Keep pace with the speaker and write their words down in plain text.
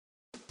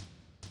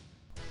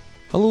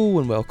Hello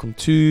and welcome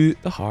to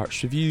the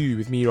Hearts Review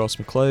with me, Ross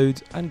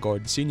McLeod, and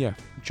Gordon Senior.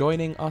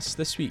 Joining us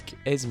this week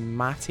is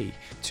Matty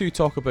to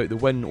talk about the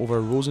win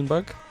over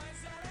Rosenborg.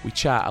 We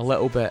chat a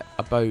little bit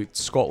about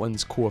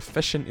Scotland's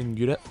coefficient in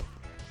Europe.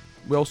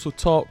 We also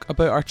talk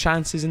about our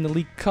chances in the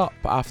League Cup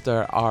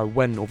after our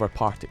win over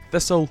Partick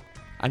Thistle,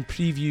 and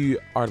preview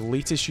our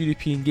latest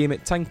European game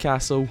at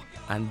Tynecastle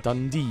and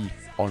Dundee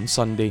on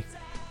Sunday.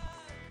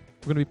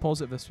 We're going to be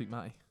positive this week,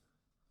 Matty.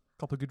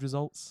 Couple of good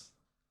results.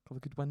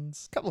 Good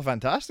wins. Couple of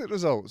fantastic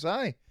results,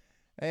 aye.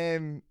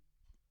 It's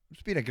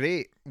been a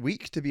great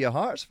week to be a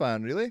Hearts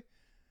fan, really.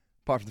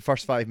 Apart from the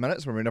first 5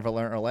 minutes where we never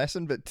learnt our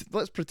lesson, but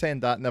let's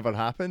pretend that never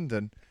happened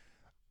and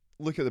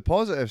look at the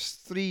positives.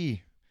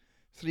 Three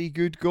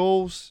good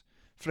goals.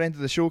 Friend of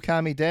the show,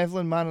 Cammy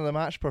Devlin, man of the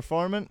match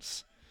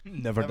performance.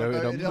 Never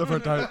doubted him. Never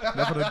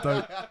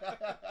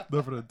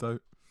in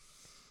doubt.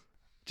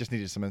 Just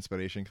needed some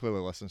inspiration.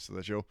 Clearly listens to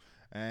the show.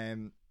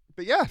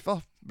 But yeah,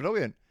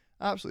 brilliant.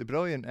 Absolutely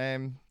brilliant.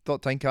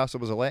 Thought Tynecastle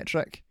was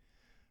electric.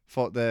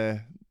 Thought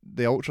the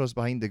ultras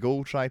behind the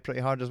goal tried pretty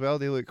hard as well.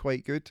 They look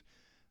quite good.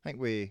 I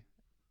think we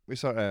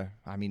sort of,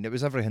 it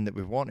was everything that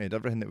we've wanted,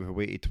 everything that we've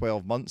waited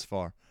 12 months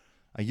for.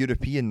 A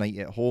European night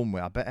at home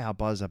with a bit of a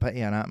buzz, a bit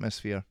of an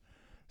atmosphere.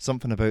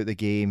 Something about the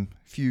game,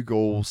 few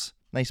goals,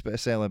 nice bit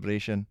of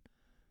celebration.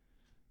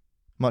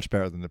 Much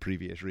better than the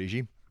previous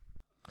regime.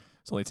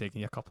 It's only taking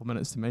you a couple of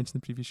minutes to mention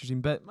the previous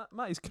regime, but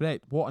Matt is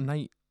correct. What a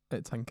night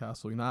at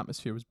Tynecastle. The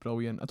atmosphere was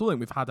brilliant. I don't think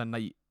we've had a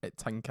night at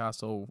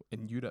Tynecastle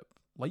in Europe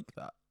like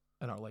that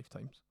in our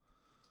lifetimes.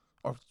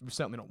 Or we've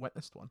certainly not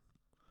witnessed one.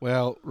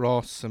 Well,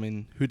 Ross,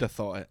 who'd have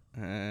thought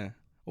it?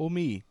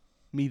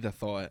 Me'd have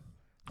thought it.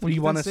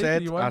 3-1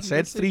 I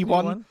said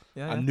 3-1.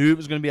 Yeah. I knew it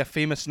was going to be a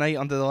famous night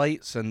under the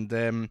lights,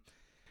 and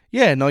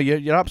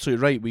you're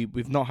absolutely right.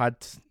 We've not had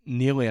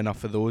nearly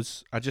enough of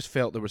those. I just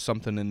felt there was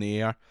something in the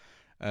air.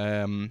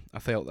 I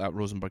felt that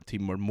Rosenborg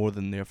team were more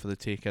than there for the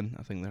taking.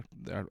 I think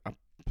they're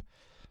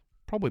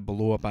probably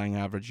below a bang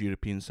average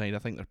European side. I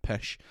think they're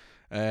pish.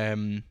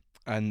 And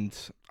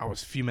I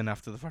was fuming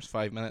after the first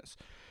 5 minutes.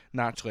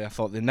 Naturally, I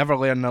thought they never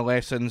learn their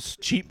lessons.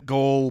 Cheap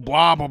goal,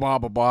 blah, blah, blah,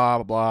 blah,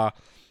 blah, blah.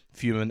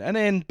 Fuming. And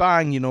then,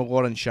 bang,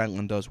 Lawrence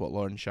Shankland does what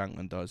Lawrence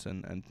Shankland does.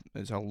 And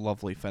it's a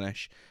lovely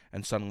finish.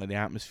 And suddenly the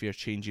atmosphere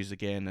changes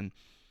again. And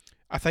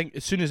I think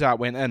as soon as that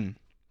went in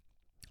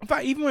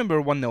fact, even when we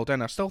were 1-0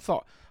 down, I still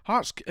thought,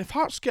 if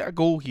Hearts get a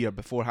goal here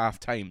before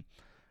half-time,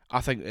 I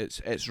think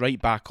it's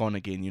right back on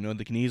again.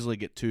 They can easily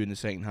get two in the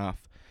second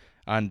half.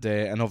 And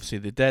obviously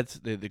they did.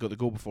 They got the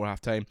goal before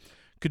half-time.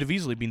 Could have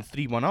easily been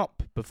 3-1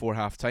 up before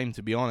half-time,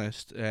 to be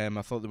honest. I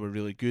thought they were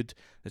really good.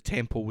 The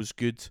tempo was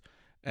good.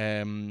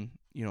 If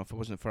it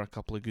wasn't for a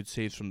couple of good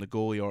saves from the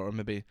goalie or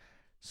maybe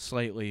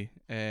slightly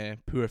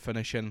poor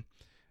finishing,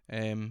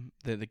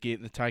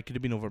 the tie could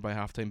have been over by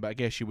half-time. But I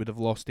guess you would have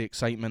lost the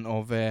excitement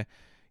of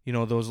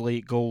those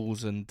late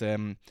goals. And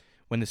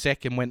when the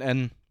second went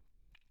in,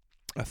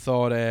 I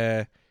thought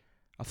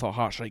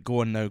Hearts, right,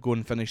 go on now, go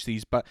and finish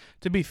these. But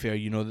to be fair,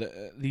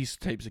 these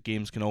types of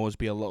games can always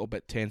be a little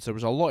bit tense. There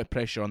was a lot of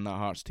pressure on that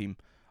Hearts team,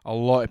 a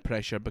lot of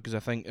pressure, because I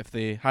think if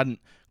they hadn't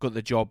got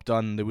the job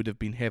done, they would have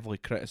been heavily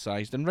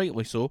criticised, and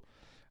rightly so.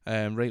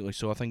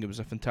 I think it was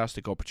a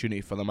fantastic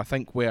opportunity for them. I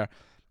think where,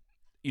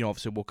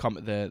 obviously we'll come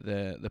to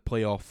the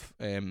playoff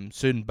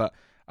soon, but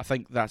I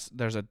think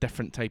there's a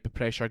different type of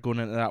pressure going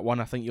into that one.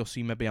 I think you'll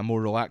see maybe a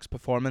more relaxed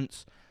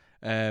performance,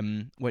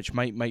 which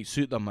might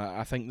suit them.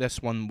 I think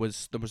this one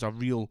there was a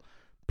real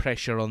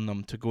pressure on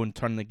them to go and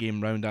turn the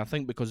game round. I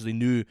think because they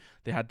knew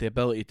they had the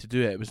ability to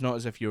do it. It was not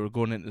as if you were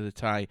going into the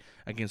tie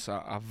against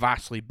a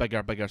vastly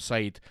bigger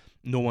side.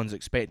 No one's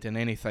expecting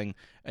anything,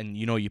 and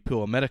you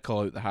pull a miracle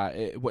out the hat.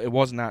 It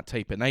wasn't that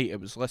type of night. It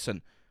was,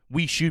 listen,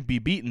 we should be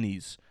beating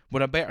these.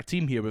 We're a better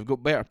team here. We've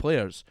got better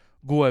players.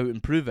 Go out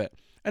and prove it.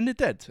 And they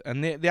did.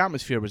 And the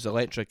atmosphere was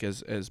electric,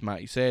 as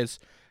Matty says.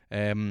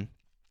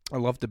 I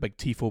loved the big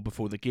tifo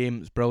before the game. It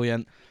was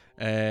brilliant.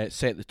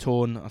 Set the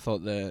tone. I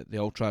thought the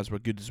ultras were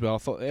good as well. I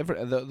thought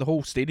the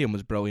whole stadium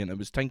was brilliant. It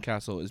was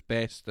Tynecastle at its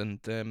best. And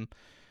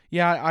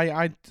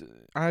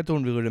I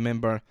don't really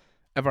remember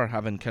ever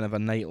having kind of a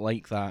night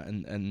like that.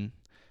 And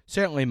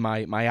certainly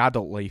my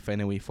adult life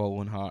anyway,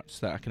 following Hearts,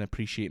 that I can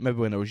appreciate. Maybe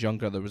when I was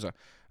younger, there was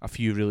a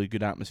few really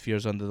good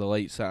atmospheres under the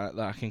lights that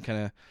I can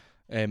kind of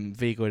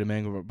vaguely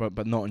remember,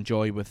 but not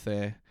enjoy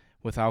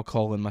with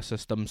alcohol in my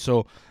system.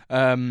 So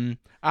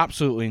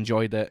absolutely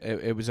enjoyed it.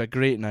 It was a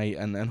great night,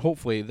 and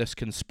hopefully this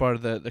can spur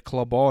the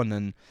club on,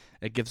 and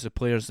it gives the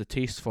players the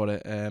taste for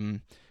it.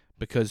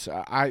 Because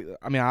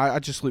I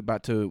just look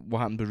back to what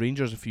happened with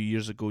Rangers a few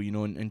years ago,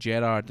 and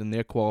Gerrard and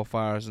their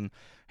qualifiers, and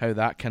how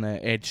that kind of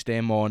edged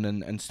them on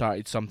and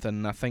started something.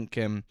 And I think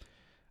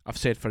I've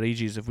said for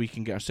ages, if we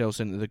can get ourselves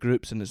into the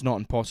groups, and it's not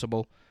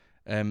impossible,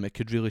 it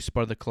could really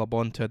spur the club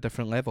on to a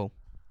different level.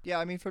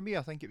 Yeah, for me,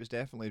 I think it was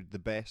definitely the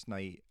best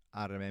night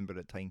I remember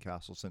at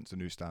Tynecastle since the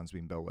new stand's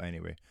been built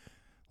anyway.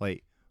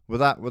 Like,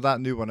 with that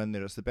new one in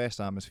there, it's the best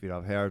atmosphere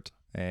I've heard.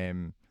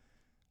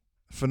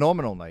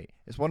 phenomenal night.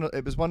 It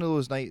was one of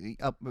those nights.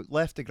 I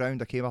left the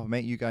ground. I came up and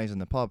met you guys in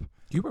the pub.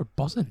 You were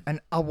buzzing. And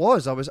I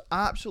was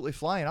absolutely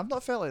flying. I've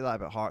not felt like that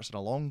about Hearts in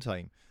a long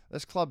time.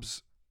 This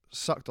club's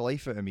sucked the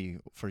life out of me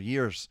for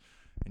years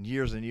and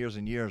years and years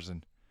and years.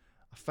 And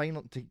I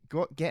finally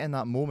get in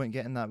that moment,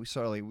 getting that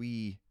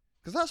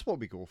because that's what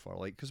we go for.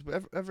 Like, because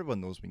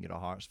everyone knows when you're a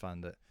Hearts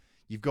fan that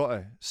you've got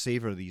to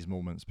savour these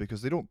moments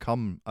because they don't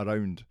come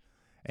around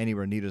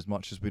anywhere near as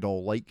much as we'd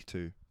all like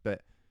to.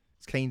 But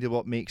it's kind of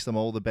what makes them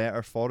all the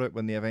better for it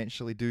when they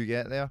eventually do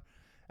get there.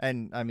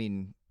 And I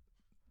mean,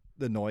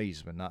 the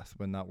noise when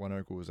that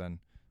winner goes in.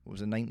 What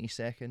was it,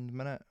 92nd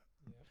minute?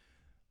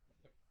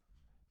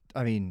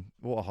 I mean,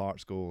 what a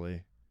Hearts goal, eh?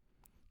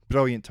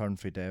 Brilliant turn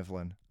for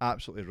Devlin.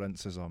 Absolutely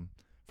rinses him.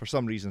 For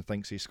some reason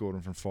thinks he's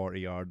scoring from 40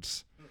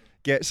 yards.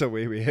 Gets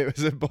away with it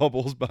as it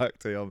bobbles back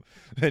to him.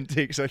 Then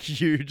takes a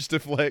huge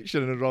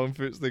deflection and wrong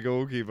foots the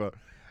goalkeeper.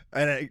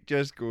 And it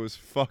just goes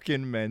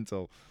fucking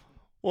mental.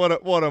 What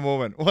a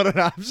moment. What an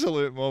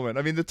absolute moment.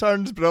 I mean, the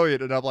turn's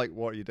brilliant and I'm like,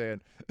 what are you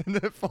doing? And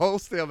it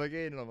falls to him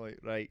again and I'm like,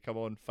 right, come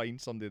on, find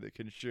somebody that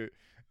can shoot.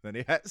 Then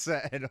he hits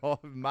it and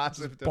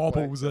massive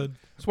Bobbles in.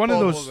 It's one of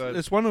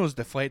those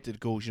deflected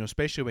goals, you know,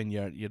 especially when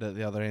you're at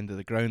the other end of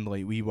the ground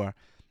like we were.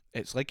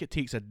 It's like it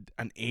takes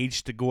an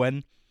age to go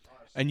in,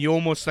 and you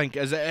almost think,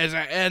 is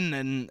it in?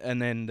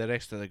 And then the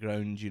rest of the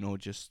ground, you know,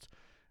 just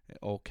it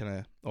all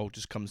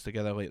just comes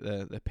together like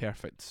the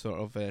perfect sort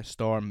of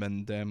storm.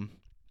 And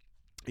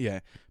yeah,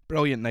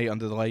 brilliant night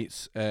under the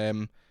lights.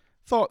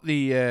 Thought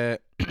I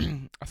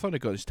thought he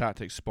got his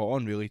tactics spot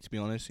on, really, to be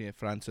honest. Yeah,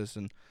 Francis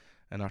and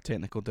our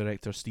technical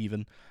director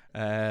Stephen,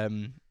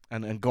 and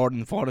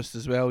Gordon Forrest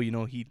as well. You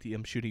know,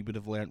 I'm sure he would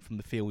have learnt from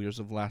the failures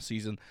of last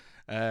season.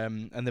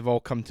 And they've all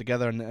come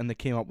together and they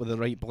came up with the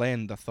right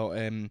blend. I thought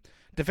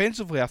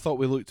defensively, I thought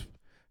we looked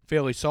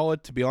fairly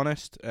solid, to be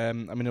honest. I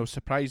mean, I was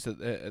surprised at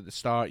the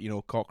start. You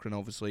know, Cochrane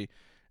obviously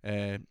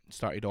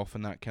started off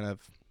in that kind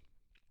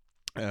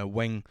of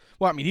wing.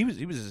 Well, I mean, he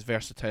was as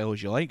versatile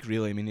as you like,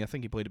 really. I mean, I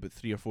think he played about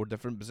 3 or 4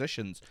 different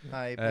positions.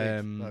 At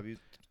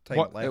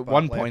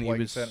one point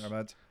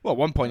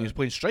he was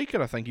playing striker.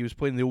 I think he was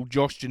playing the old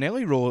Josh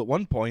Ginnelly role at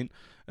one point,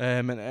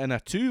 in a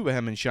 2 with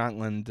him and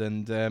Shankland.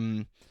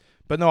 And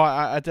but no,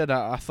 I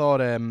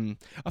thought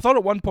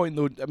at one point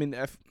though. I mean,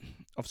 if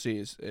obviously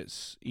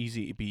it's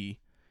easy to be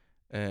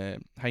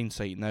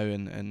hindsight now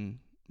and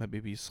maybe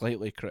be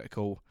slightly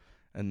critical,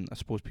 and I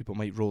suppose people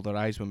might roll their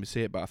eyes when we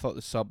say it. But I thought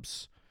the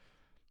subs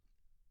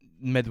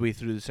midway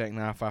through the second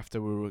half,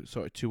 after we were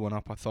sort of 2-1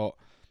 up, I thought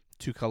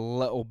took a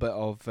little bit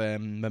of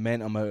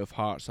momentum out of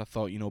Hearts. I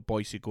thought, you know,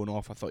 Boyce going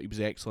off, I thought he was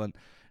excellent.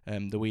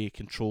 The way he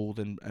controlled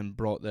and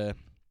brought the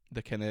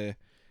kind of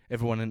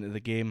everyone into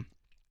the game.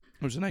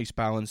 There was a nice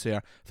balance there.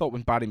 I thought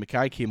when Barry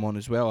Mackay came on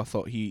as well, I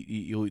thought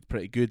he looked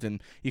pretty good,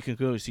 and you can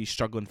clearly see he's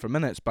struggling for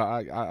minutes,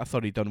 but I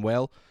thought he'd done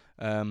well.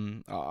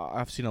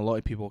 I've seen a lot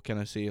of people kind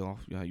of say, oh,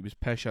 yeah, he was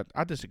pish.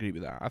 I disagree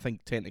with that. I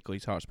think technically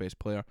he's Hearts' best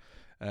player.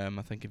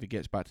 I think if he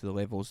gets back to the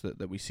levels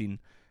that we've seen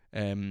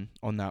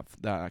on that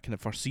kind of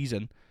first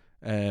season,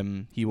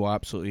 he will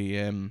absolutely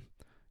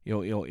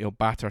he'll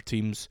batter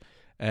teams.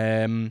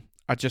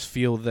 I just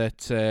feel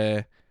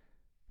that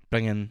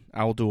bringing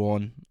Aldo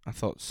on, I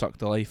thought sucked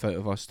the life out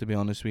of us, to be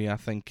honest with you. I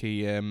think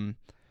he I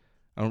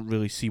don't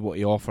really see what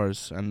he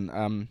offers, and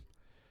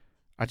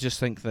I just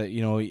think that,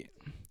 you know,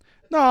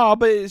 no,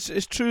 but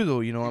it's true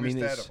though, you know. I mean,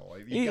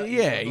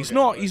 he's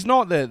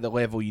not the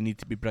level you need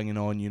to be bringing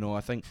on, you know.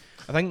 I think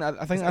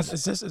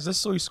that's is this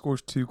so he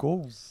scores 2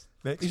 goals?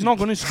 He's not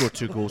going to score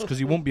 2 goals because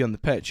he won't be on the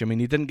pitch. I mean,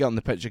 he didn't get on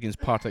the pitch against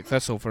Partick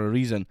Thistle for a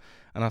reason,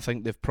 and I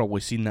think they've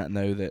probably seen that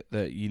now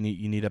that you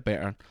need a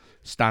better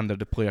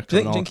standard of player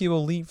coming on. Do you think he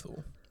will leave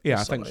though? Yeah,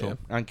 I think so. Yeah.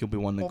 I think he'll be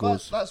one that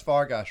goes. That's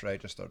Vargas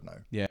registered now.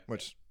 Yeah.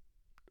 Which,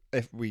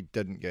 if we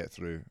didn't get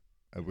through,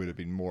 I would have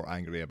been more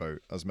angry about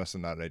us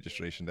missing that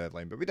registration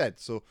deadline, but we did.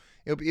 So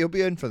he'll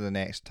be in for the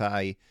next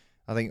tie.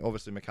 I think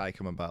obviously Mackay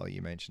coming back, like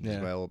you mentioned as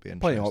well, will be interesting.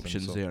 Plenty of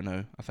options there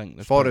now. I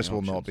think Forrest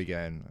will not be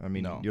getting. I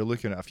mean, you're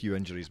looking at a few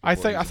injuries. I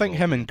think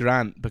him and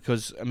Grant,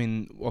 because I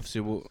mean,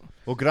 obviously,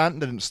 well,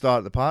 Grant didn't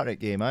start the Partick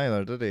game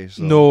either, did he?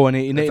 So no, and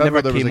he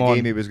never there came was a on.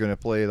 Game he was going to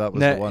play. That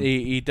was the one.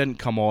 He didn't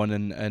come on,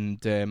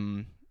 and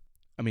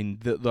I mean,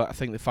 I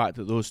think the fact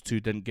that those 2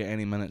 didn't get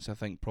any minutes, I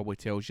think probably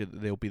tells you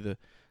that they'll be the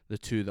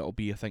 2 that'll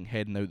be, I think,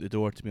 heading out the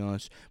door, to be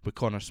honest. With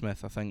Connor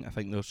Smith, I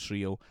think those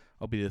 3 will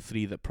be the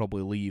 3 that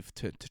probably leave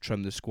to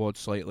trim the squad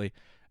slightly.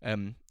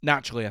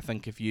 Naturally, I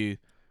think if you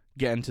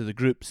get into the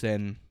groups,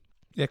 then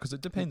yeah, because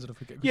it depends on if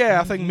we get. Yeah,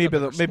 I think maybe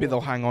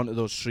they'll hang on to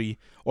those 3,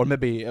 or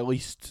maybe at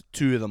least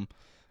 2 of them.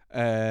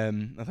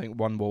 I think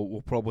one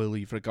will probably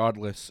leave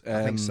regardless.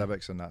 I think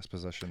Civic's in that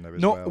position now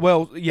as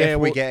if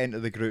we get into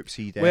the groups,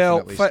 he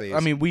definitely stays. I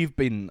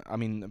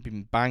mean, I've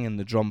been banging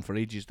the drum for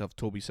ages to have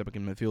Toby Civic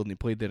in midfield, and he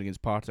played there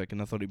against Partick,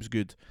 and I thought he was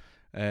good.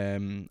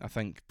 I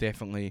think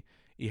definitely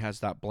he has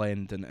that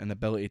blend and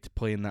ability to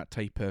play in that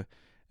type of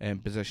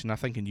position. I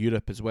think in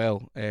Europe as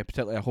well,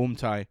 particularly a home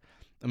tie.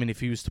 I mean,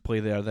 if he was to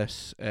play there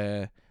this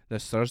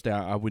this Thursday,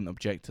 I wouldn't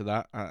object to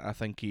that. I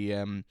think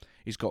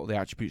he's got the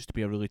attributes to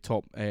be a really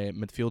top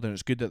midfielder, and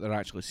it's good that they're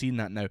actually seeing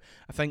that now.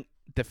 I think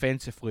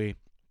defensively,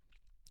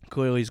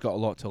 clearly he's got a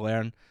lot to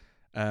learn,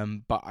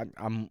 but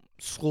I'm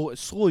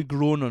it's slowly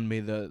grown on me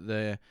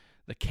the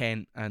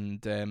Kent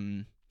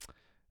and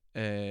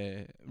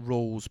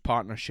Rolls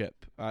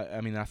partnership.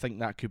 I mean, I think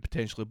that could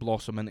potentially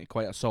blossom into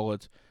quite a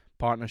solid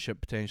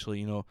partnership potentially.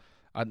 You know,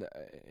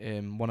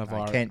 and one of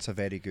our Kent's a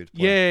very good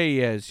player. yeah, he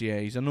is. Yeah,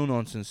 he's a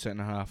no-nonsense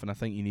centre half, and I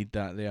think you need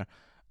that there.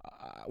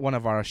 One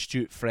of our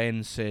astute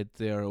friends said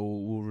there,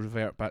 we'll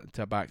revert back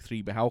to a back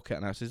three by Halkett,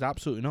 and I says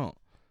absolutely not.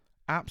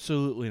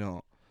 Absolutely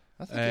not.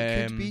 I think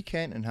it could be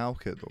Kent and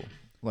Halkett though.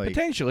 Like,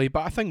 potentially,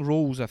 but I think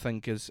Rolls,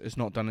 has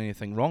not done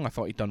anything wrong. I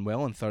thought he'd done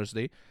well on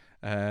Thursday.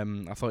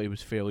 I thought he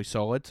was fairly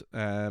solid.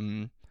 I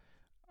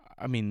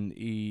mean,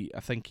 he's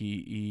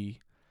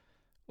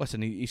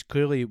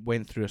clearly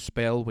went through a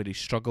spell where he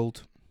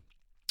struggled.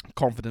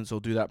 Confidence will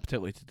do that,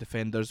 particularly to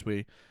defenders,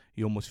 where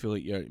you almost feel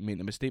like you're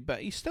making a mistake.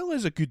 But he still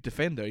is a good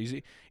defender.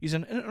 He's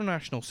an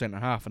international centre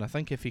half, and I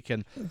think if he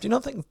can, do you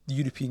not think the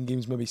European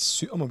games maybe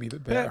suit him a wee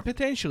bit better?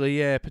 Potentially,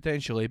 yeah,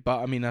 potentially. But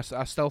I mean, I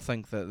still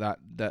think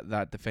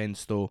that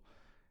defence though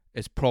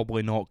is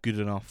probably not good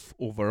enough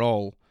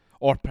overall.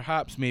 Or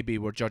perhaps maybe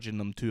we're judging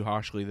them too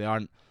harshly. They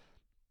aren't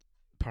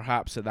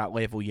perhaps at that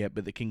level yet,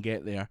 but they can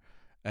get there.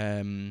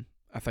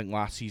 I think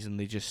last season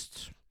they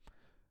just,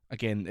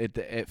 again,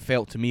 it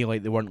felt to me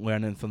like they weren't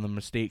learning from their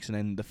mistakes. And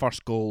then the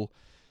first goal,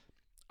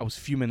 I was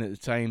fuming at the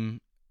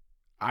time.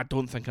 I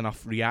don't think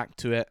enough react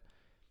to it.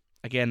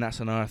 Again,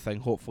 that's another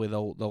thing. Hopefully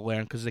they'll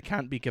learn, because they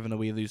can't be giving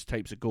away those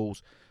types of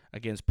goals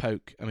against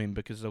PAOK. I mean,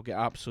 because they'll get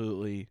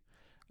absolutely...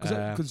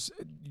 Because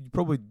you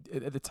probably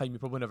at the time you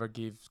probably never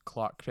gave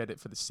Clark credit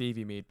for the save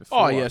he made before.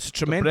 Oh yeah, it's a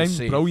tremendous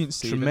save. Brilliant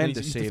save.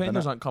 Tremendous his save.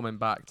 Defenders aren't coming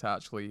back to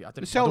actually. I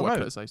don't sell want them to out.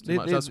 criticise too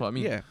much. That's what I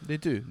mean. Yeah, they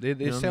do.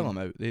 They sell them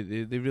out.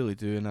 They really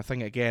do. And I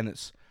think again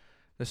it's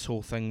this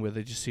whole thing where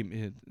they just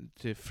seem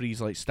to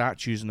freeze like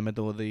statues in the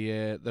middle of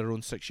the their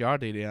own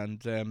 6-yard area.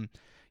 And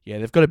yeah,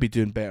 they've got to be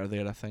doing better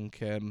there. I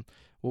think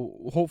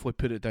we'll hopefully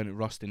put it down to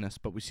rustiness,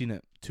 but we've seen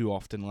it too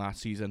often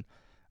last season.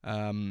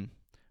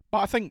 But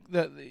I think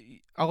that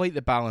I like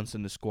the balance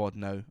in the squad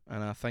now,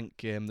 and I think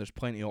there's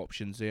plenty of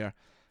options there.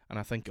 And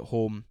I think at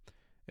home,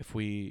 if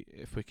we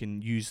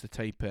can use the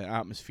type of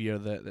atmosphere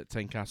that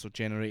Tynecastle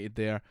generated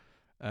there,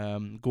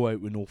 go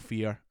out with no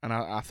fear. And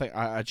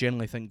I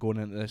generally think going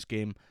into this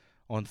game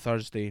on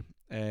Thursday,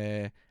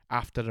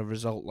 after a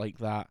result like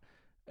that,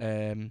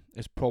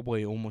 is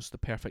probably almost the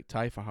perfect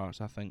tie for Hearts.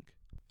 I think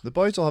the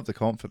boys will have the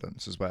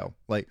confidence as well.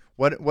 Like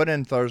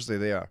winning Thursday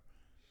there.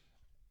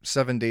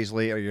 7 days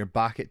later, you're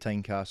back at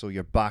Tynecastle.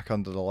 You're back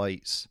under the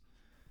lights.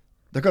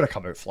 They're going to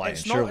come out flying.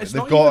 Surely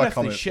they've got to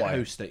come out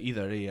flying. Shithoused it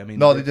either. I mean,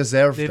 no, they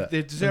deserved it.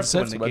 They deserved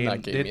to win the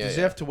game. They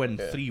deserved to win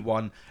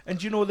 3-1.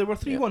 And you know they were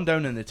 3-1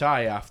 down in the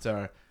tie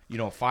after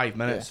 5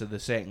 minutes of the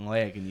second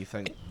leg, and you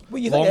think.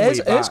 Well, you think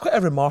it is quite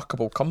a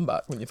remarkable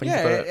comeback when you think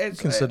about it.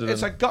 Considering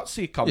it's a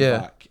gutsy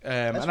comeback.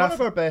 It's one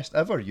of our best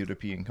ever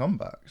European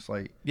comebacks.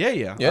 Like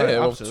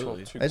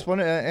absolutely. It's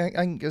one. I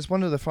think it's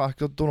one of the. I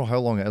don't know how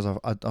long it is.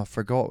 I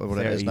forgot what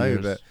it is now,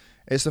 but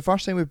it's the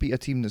first time we've beat a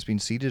team that's been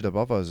seeded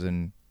above us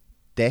in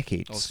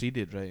decades. Oh,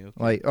 seeded, right? Okay.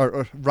 Like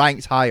or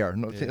ranked higher,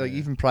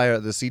 even prior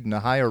to the seeding, a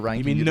higher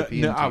ranking. You mean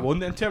European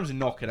team. In terms of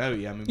knocking out?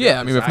 Yeah,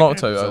 I mean we've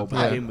knocked out.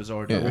 The game was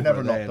already over. We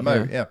never knocked them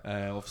out. Yeah,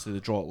 obviously the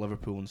draw at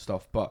Liverpool and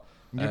stuff, but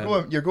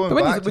you're going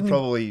back to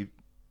probably.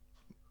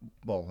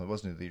 Well, it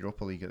wasn't the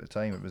Europa League at the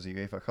time; it was the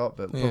UEFA Cup.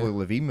 But probably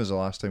Levine was the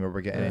last time we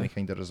were getting any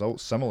kind of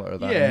results similar to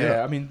that.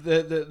 Yeah, I mean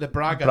the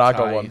Braga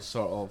tie one.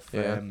 Sort of.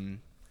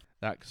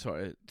 That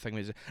sort of thing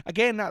was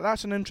again.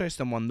 That's an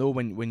interesting one though.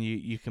 When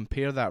you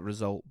compare that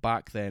result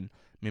back then,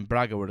 I mean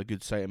Braga were a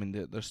good side. I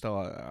mean they're still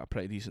a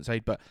pretty decent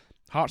side, but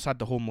Hearts had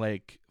the home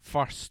leg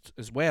first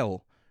as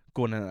well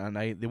going in at a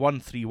night. They won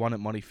 3-1 at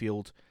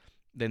Murrayfield,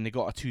 then they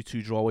got a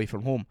 2-2 draw away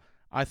from home.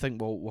 I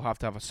think we'll have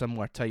to have a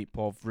similar type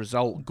of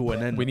result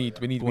going in. We need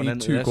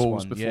 2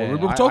 goals before. Yeah, we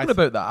were talking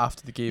about that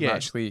after the game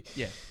actually.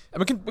 Yeah. And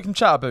we can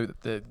chat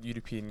about the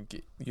European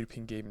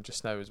game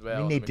just now as well. I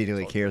mean, nobody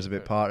really cares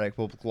about Partick.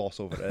 We'll gloss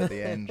over it at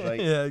the end, right?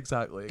 Yeah,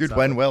 exactly. Good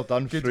win, well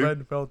done. Good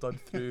win, well done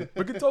through.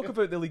 We can talk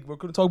about the league. We're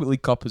going to talk about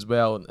League Cup as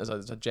well as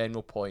a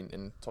general point,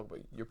 and talk about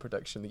your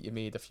prediction that you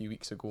made a few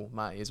weeks ago,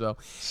 Matty, as well.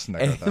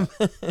 Sniggered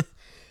that.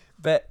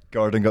 But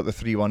Gordon got the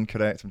 3-1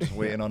 correct. I'm just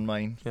waiting on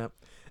mine. Yep.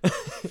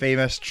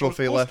 Famous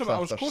trophy lift. I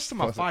was close to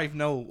my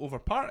 5-0 over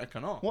Partick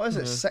or not. What is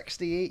it?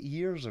 68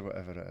 years or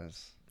whatever it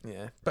is.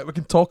 Yeah, but we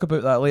can talk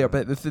about that later.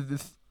 But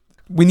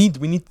we need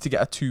to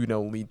get a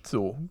 2-0 lead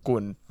though,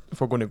 going if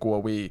we're going to go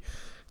away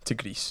to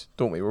Greece,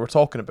 don't we? We were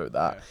talking about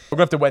that. Yeah. We're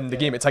going to have to win the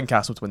game at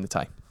Tynecastle to win the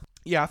tie.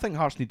 Yeah, I think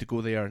Hearts need to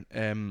go there.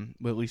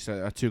 With at least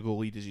a 2-goal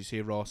lead, as you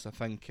say, Ross. I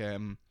think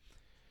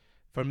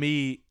for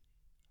me,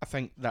 I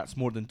think that's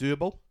more than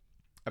doable.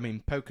 I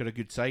mean, PAOK are a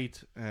good side.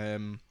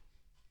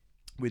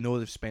 We know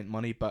they've spent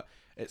money, but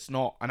it's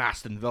not an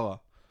Aston Villa.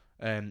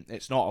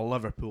 It's not a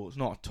Liverpool. It's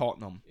not a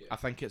Tottenham. Yeah. I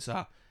think it's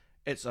a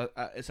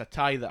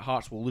tie that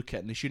Hearts will look at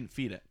and they shouldn't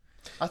fear it.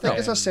 I think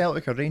it's a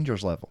Celtic or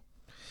Rangers level.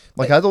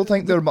 Like, I don't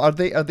think they're... Are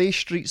they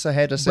streets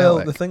ahead of Well,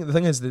 Celtic? the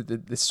thing is,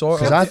 the sort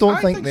Because of... I don't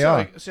think they are.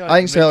 I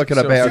think Celtic are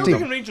a better Celtic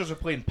team. and Rangers are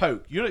playing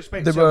PAOK. You're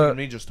expecting They Celtic were- and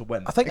Rangers to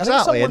win. I think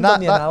Exactly, and someone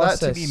that done the analysis.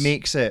 to me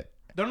makes it...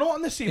 They're not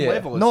on the same Yeah.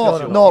 level. As No,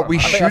 Celtic no, are. we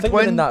I should think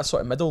they're in win. that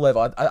sort of middle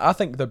level. I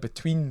think they're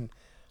between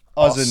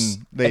Us us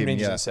and them,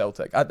 Rangers yeah. and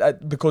Celtic.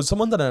 Because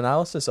someone did an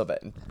analysis of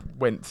it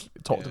and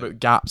talked about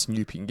gaps in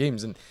European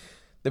games, and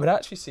they were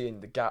actually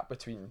saying the gap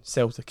between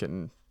Celtic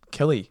and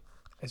Killie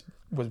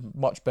was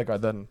much bigger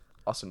than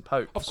us and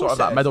PAOK. Of Sort course of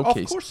that it is. middle Of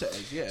case. course it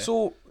is, yeah.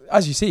 So,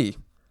 as you say,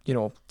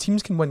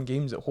 teams can win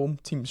games at home.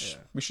 Teams,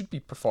 we should be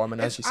performing,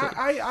 as you say.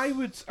 I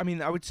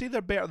would say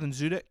they're better than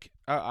Zurich.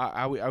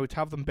 I would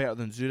have them better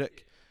than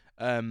Zurich.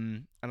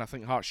 And I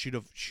think Hearts should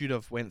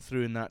have went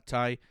through in that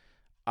tie.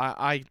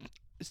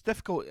 It's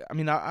difficult. I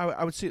mean,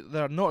 I would say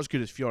they're not as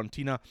good as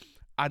Fiorentina.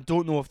 I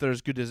don't know if they're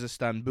as good as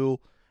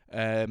Istanbul.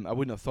 I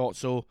wouldn't have thought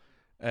so.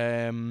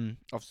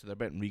 Obviously, they're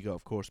better than Riga,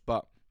 of course,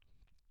 but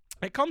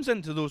it comes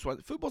into those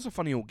ones. Football's a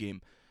funny old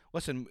game.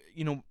 Listen,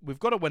 we've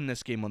got to win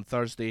this game on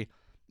Thursday.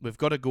 We've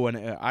got to go in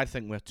it. I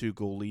think we're a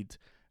 2-goal lead.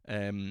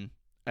 And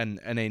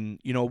then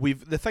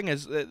the thing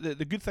is,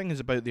 the good thing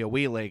is about the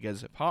away leg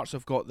is if Hearts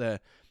have got a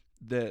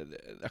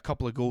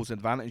couple of goals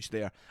advantage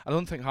there, I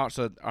don't think Hearts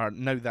are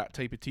now that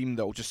type of team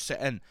that will just sit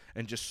in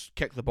and just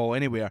kick the ball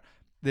anywhere.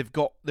 They've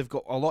got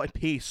a lot of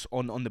pace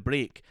on the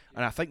break,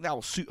 and I think that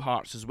will suit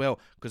Hearts as well,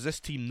 because this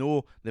team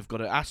know they've got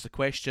to ask the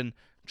question,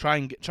 try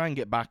and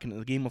get back into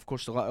the game. Of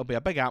course, it'll be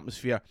a big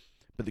atmosphere,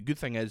 but the good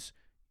thing is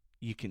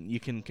you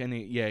can kind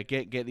of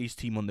get these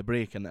team on the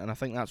break, and I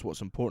think that's what's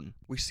important.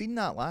 We've seen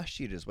that last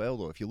year as well,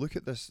 though. If you look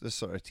at this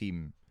sort of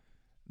team,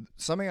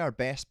 some of our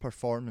best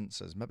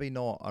performances, maybe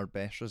not our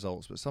best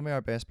results, but some of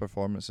our best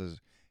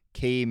performances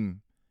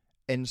came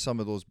in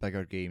some of those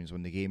bigger games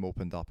when the game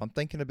opened up. I'm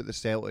thinking about the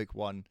Celtic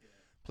one.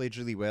 Played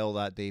really well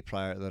that day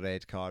prior to the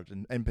red card,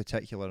 and in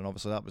particular, and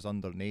obviously that was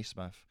under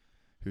Naismith,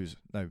 who's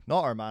now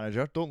not our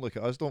manager. Don't look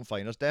at us, don't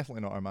find us,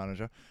 definitely not our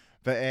manager.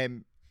 But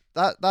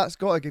that's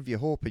got to give you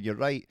hope, and you're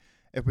right.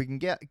 If we can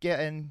get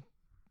in,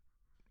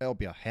 it'll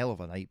be a hell of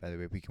a night, by the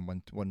way. If we can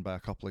win by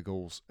a couple of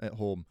goals at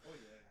home,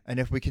 and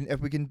if we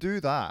can do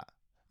that,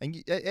 and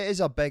it is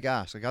a big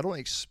ask. Like, I don't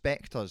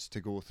expect us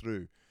to go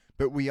through,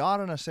 but we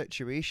are in a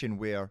situation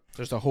where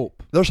There's a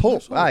hope. there's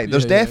hope.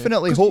 There's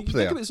definitely 'Cause hope you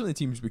there. Think about some of the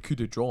teams we could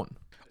have drawn.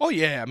 Oh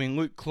yeah, I mean,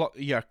 look,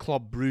 your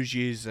Club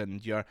Bruges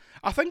and your.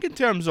 I think in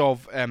terms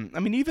of,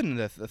 even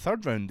the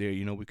third round there,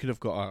 we could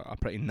have got a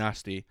pretty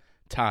nasty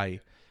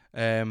tie.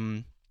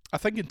 I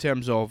think in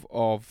terms of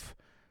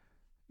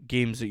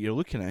games that you're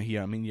looking at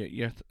here, I mean,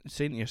 you're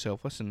saying to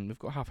yourself, listen, we've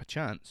got half a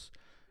chance.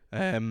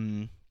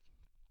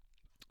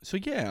 So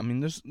yeah, I mean,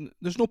 there's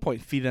no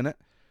point feeding it.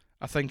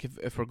 I think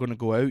if we're going to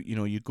go out,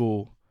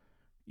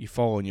 you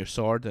fall on your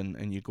sword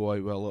and you go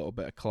out with a little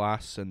bit of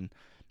class and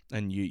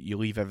you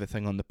leave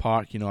everything on the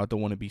park. I don't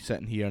want to be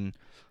sitting here and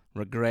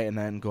regretting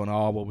it and going,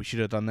 oh, well, we should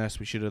have done this,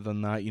 we should have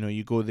done that.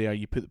 You go there,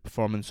 you put the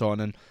performance on.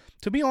 And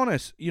to be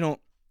honest,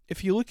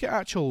 if you look at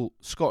actual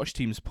Scottish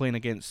teams playing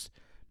against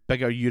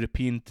bigger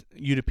European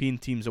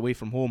teams away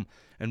from home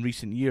in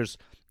recent years,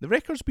 the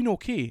record's been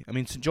okay. I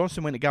mean, St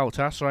Johnstone went to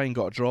Galatasaray and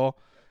got a draw.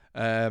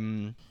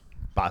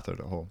 Battered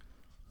at home.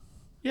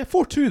 Yeah,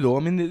 4-2 though. I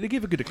mean, they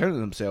gave a good account of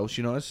themselves.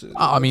 If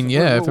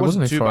it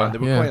wasn't too for, bad, they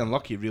were quite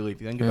unlucky, really, if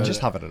you think about Just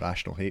it. having a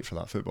rational hate for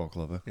that football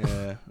club.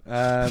 Yeah,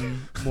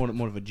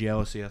 more of a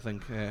jealousy, I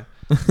think.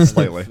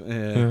 Slightly.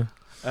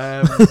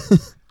 Yeah.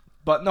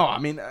 But no, I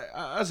mean,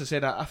 as I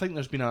said, I think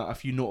there's been a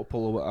few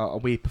notable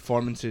away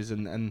performances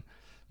and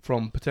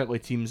from particularly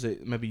teams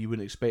that maybe you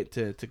wouldn't expect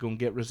to go and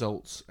get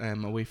results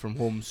away from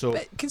home. So,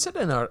 but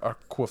considering our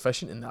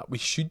coefficient in that, we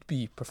should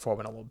be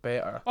performing a lot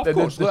better. Of The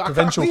course, look, I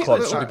provincial can't-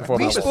 clubs look, should be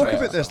performing We a lot spoke better.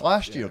 about this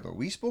last year, though.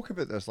 We spoke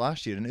about this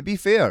last year, and to be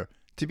fair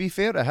to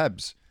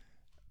Hibs,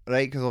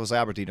 right? Because obviously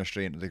Aberdeen are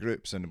straight into the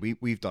groups, and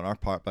we've done our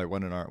part by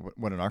winning our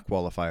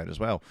qualifier as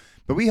well.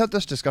 But we had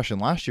this discussion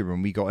last year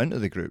when we got into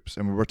the groups,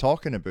 and we were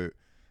talking about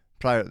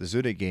prior to the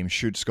Zurich game,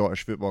 should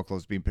Scottish football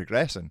clubs be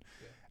progressing?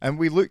 And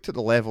we looked at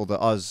the level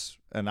that us,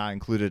 and I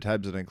included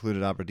Hibs and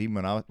included Aberdeen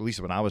at least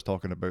when I was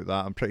talking about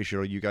that. I'm pretty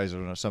sure you guys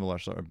are in a similar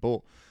sort of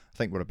boat. I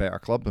think we're a better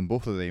club than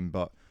both of them,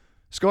 but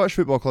Scottish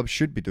football clubs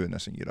should be doing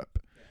this in Europe.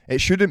 It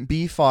shouldn't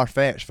be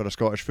far-fetched for a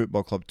Scottish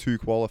football club to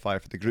qualify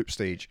for the group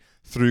stage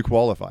through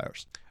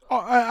qualifiers.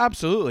 Oh,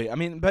 absolutely. I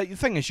mean, but the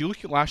thing is, you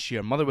look at last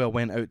year, Motherwell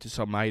went out to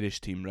some Irish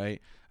team, right?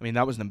 I mean,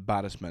 that was an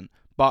embarrassment.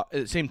 But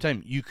at the same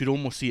time, you could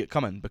almost see it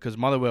coming because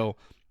Motherwell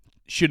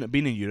shouldn't have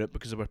been in Europe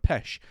because they were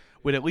pish.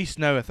 Where at least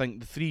now, I think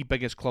the three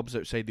biggest clubs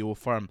outside the Old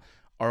Firm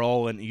are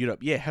all into Europe.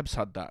 Yeah, Hibs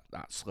had that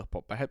slip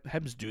up, but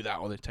Hibs do that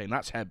all the time.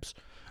 That's Hibs.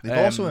 They've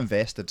also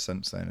invested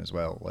since then as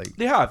well. Like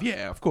they have,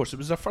 yeah, of course. It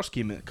was their first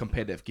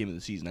competitive game of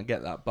the season. I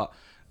get that, but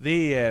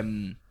they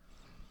in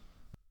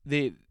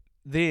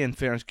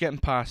fairness, getting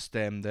past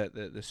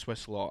the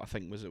Swiss lot, I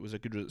think was a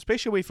good result,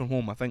 especially away from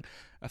home. I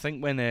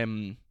think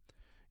when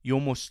you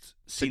almost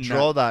to seen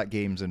draw that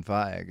game's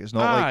emphatic. It's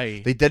not Aye.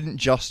 like they didn't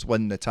just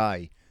win the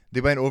tie. They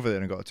went over there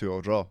and got a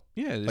 2-2 draw.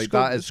 Yeah, they Like,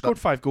 scored, that is- scored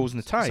 5 goals in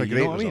the tie. it's a You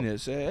great know what I mean?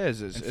 result. It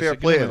is. It's And fair a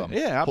play good to win. them.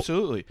 Yeah,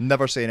 absolutely.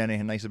 Never saying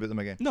anything nice about them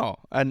again. No,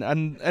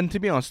 and to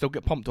be honest, they'll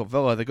get pumped off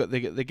Villa. They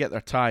get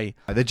their tie.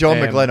 The John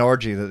Um, McGlynn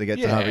orgy that they get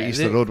to have at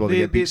Easter Road while they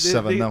get beat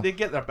 7-0. They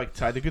get their big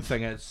tie. The good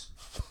thing is,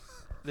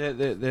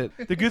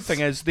 the good thing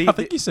is they. I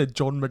think you said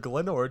John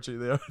McGlynn orgy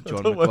there. John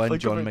I don't wanna McGlynn,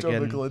 think John about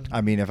McGinn. I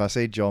mean, if I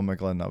say John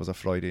McGlynn, that was a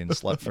Freudian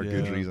slip for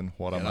good Yeah. reason.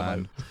 What a Yeah,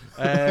 man.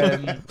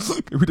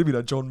 It would have been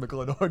a John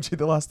McGlynn orgy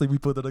the last time we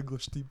played an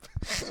English team.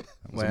 It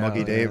was a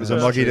muggy day. It was a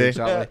muggy day.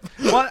 Exactly.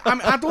 Well,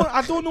 I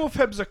don't know if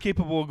Hibs are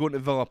capable of going to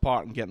Villa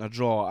Park and getting a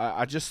draw.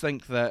 I just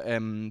think that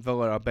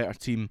Villa are a better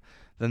team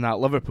than that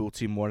Liverpool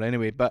team were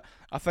anyway. But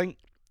I think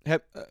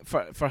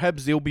for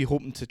Hibs, they'll be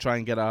hoping to try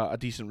and get a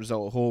decent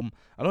result at home.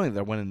 I don't think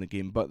they're winning the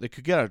game, but they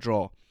could get a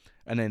draw,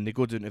 and then they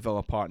go down to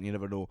Villa Park, and you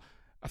never know.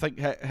 I think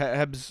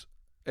Hibs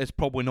is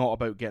probably not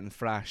about getting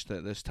thrashed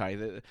at this tie.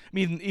 I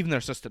mean, even their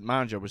assistant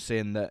manager was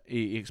saying that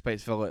he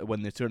expects Villa to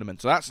win the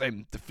tournament. So that's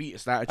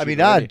defeatist attitude. I mean,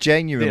 already.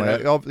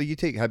 genuinely, you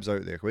take Hibs out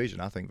of the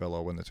equation, I think Villa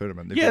will win the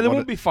tournament. They've Yeah, got they one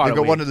won't of- be far They've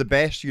got away. one of the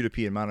best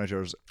European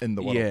managers in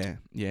the world.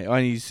 Yeah,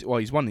 and he's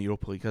won the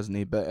Europa League, hasn't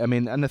he? But I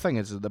mean, and the thing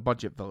is, that the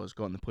budget Villa's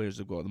got and the players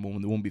they've got at the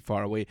moment, they won't be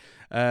far away.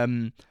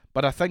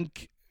 But I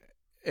think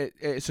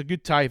it's a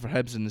good tie for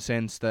Hibs in the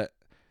sense that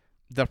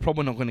they're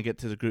probably not going to get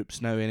to the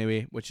groups now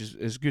anyway, which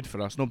is good for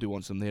us. Nobody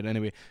wants them there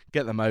anyway.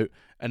 Get them out,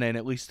 and then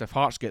at least if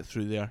Hearts get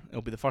through there,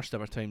 it'll be the first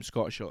ever time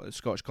Scottish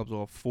clubs will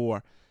have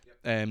 4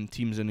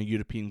 teams in a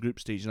European group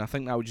stage, and I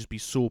think that would just be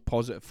so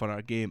positive for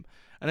our game.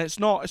 And it's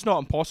not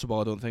impossible,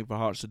 I don't think, for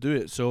Hearts to do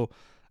it. So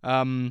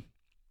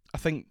I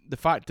think the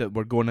fact that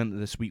we're going into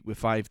this week with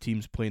 5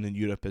 teams playing in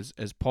Europe is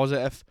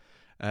positive.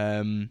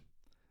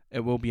 It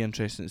will be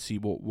interesting to see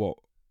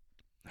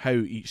how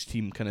each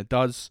team kind of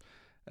does.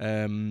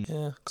 Yeah,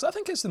 because I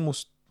think it's the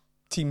most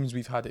teams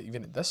we've had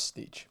even at this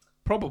stage.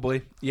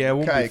 Probably, yeah. It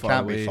won't be It far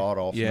can't away. be far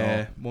off.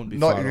 Yeah, no. won't be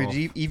Not far off.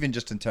 even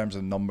just in terms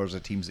of numbers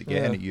of teams that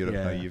get in at Europe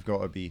now. Yeah. You've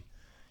got to be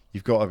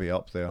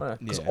up there.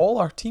 Because Yeah. all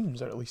our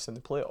teams are at least in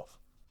the playoff.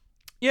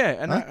 Yeah,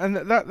 and Huh? and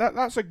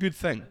that's a good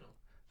thing.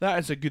 That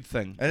is a good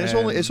thing. And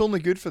it's only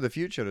good for the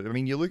future. I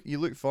mean, you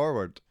look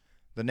forward.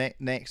 The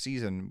next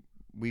season,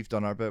 we've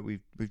done our bit.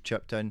 We've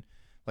chipped in.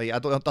 Like I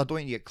don't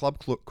think you get club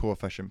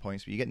coefficient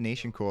points, but you get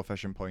nation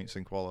coefficient points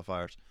in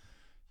qualifiers.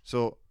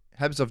 So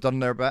Hibs have done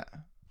their bit.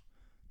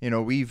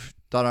 We've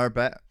done our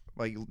bit.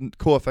 Like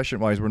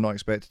coefficient wise, we're not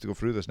expected to go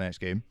through this next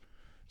game.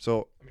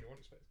 So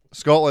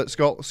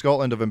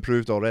Scotland have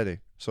improved already.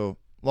 So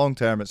long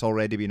term, it's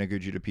already been a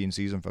good European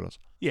season for us.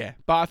 Yeah,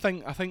 but I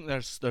think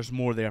there's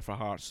more there for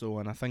Hearts though,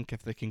 and I think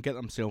if they can get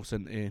themselves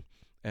into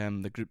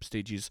the group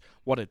stages,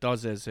 what it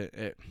does is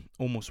it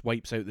almost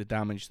wipes out the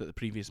damage that the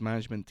previous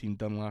management team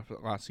done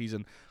last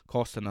season,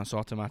 costing us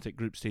automatic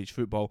group stage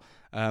football.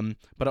 But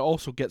it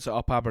also gets it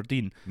up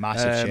Aberdeen.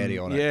 Massive cherry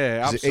on it.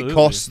 Yeah, 'Cause absolutely. it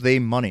costs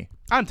them money.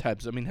 And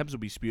Hibs. I mean, Hibs will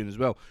be spewing as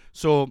well.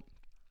 So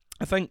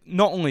I think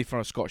not only from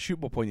a Scottish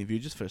football point of view,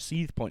 just for a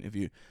Seath point of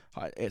view,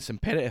 it's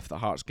imperative that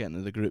Hearts get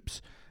into the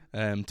groups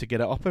to get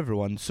it up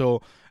everyone.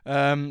 So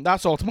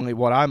that's ultimately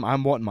what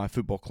I'm wanting my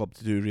football club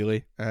to do,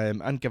 really,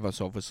 and give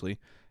us obviously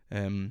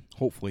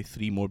hopefully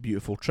 3 more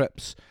beautiful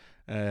trips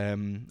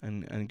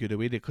and good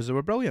away day, because they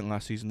were brilliant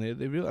last season. They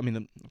really, I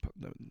mean,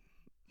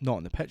 not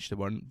on the pitch they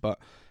weren't, but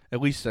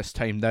at least this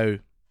time now,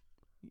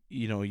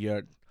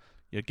 you're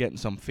getting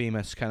some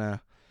famous kind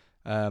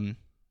of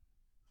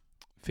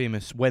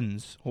famous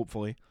wins,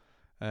 hopefully.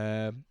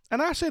 And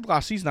I said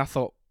last season, I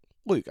thought,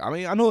 look, I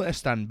mean, I know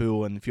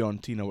Istanbul and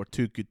Fiorentina were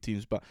 2 good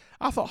teams, but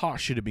I thought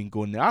Hearts should have been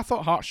going there. I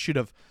thought Hearts should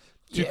have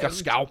took a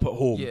scalp at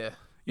home. Yeah.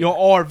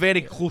 Or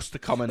very close to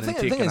coming and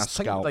taking a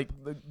scalp.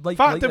 The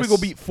fact that we go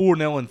beat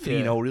 4-0 and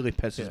 3-0 really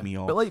pisses me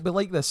off. But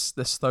like this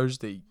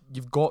Thursday,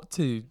 you've got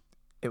to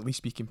at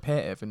least be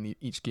competitive in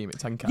each game at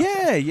Tynecastle.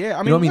 Yeah.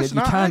 I mean, know what I mean? listen,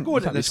 You I can't- go you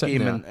into can't be this sitting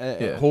game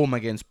there. at home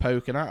against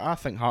PAOK, and I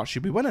think Hearts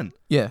should be winning.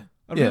 Yeah.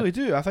 I really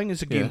do. I think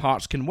it's a game Yeah.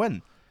 Hearts can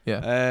win.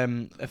 Yeah.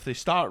 If they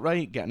start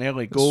right, get an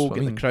early goal,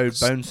 get the crowd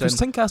bouncing. Because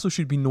Tynecastle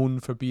should be known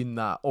for being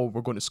that,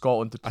 we're going to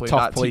Scotland to play tough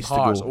that place team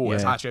to Hearts. go,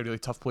 It's yeah. actually a really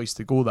tough place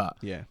to go that.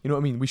 Yeah. You know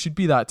what I mean? We should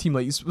be that team.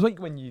 Like it's like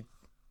when you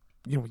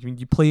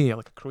play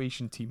like a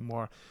Croatian team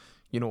or,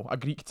 a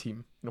Greek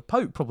team.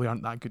 PAOK probably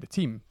aren't that good a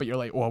team, but you're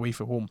like, away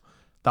from home,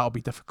 that'll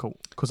be difficult.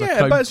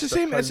 Yeah, but it's the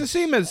same. It's the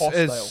same as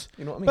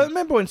you know what I mean? But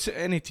remember when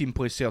any team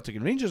plays Celtic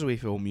and Rangers away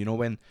from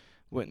home,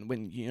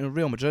 when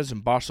Real Madrid's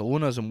and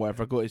Barcelona's and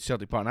whatever go to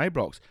Celtic Park and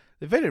Ibrox,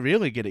 they very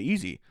rarely get it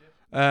easy.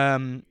 I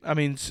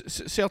mean,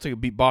 Celtic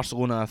beat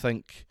Barcelona, I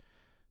think,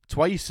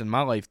 twice in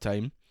my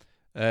lifetime,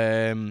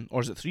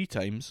 or is it 3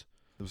 times?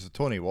 There was a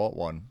Tony Watt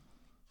one.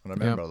 I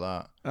remember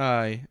that.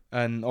 Aye,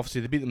 and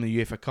obviously they beat them in the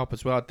UEFA Cup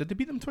as well. Did they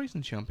beat them twice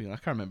in the Champions? I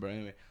can't remember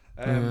anyway.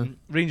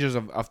 Rangers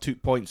have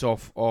took points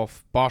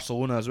off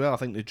Barcelona as well. I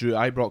think they drew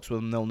Ibrox with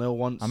them 0-0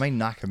 once. I mean,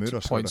 Nakamura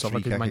scored a points off free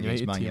a good kick Man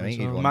against United Man team as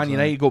United. well. once, Man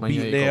United got Man beat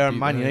United there. got beat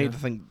Man there, United, yeah.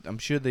 I think, I'm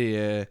sure they.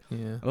 Yeah. I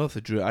don't know if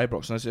they drew at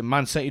Ibrox. And I said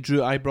Man City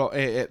drew at Ibrox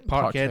at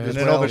Parkhead Parkhead. as And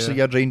then well. obviously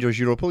you had Rangers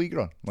Europa League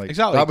run. Like,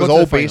 Exactly, that was got to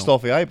all the based final.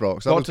 off the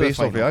Ibrox. That Got was to the based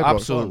off the final, Ibrox.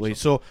 absolutely.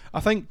 So I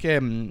think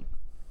you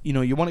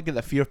want to get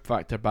the fear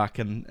factor back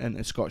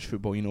in Scottish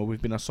football.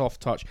 We've been a soft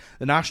touch.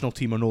 The national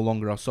team are no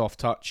longer a soft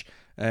touch.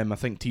 I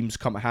think teams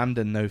come to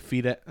Hampden now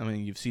feed it. I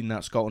mean, you've seen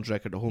that Scotland's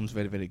record at home is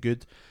very, very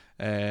good.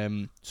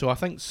 So I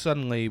think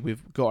suddenly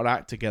we've got our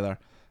act together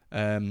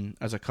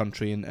as a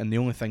country, and the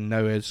only thing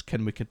now is,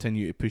 can we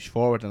continue to push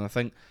forward? And I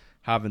think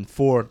having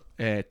 4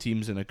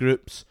 teams in the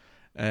groups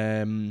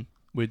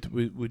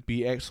would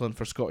be excellent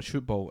for Scottish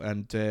football,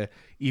 and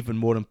even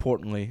more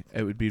importantly,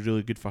 it would be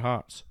really good for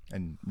Hearts.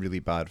 And really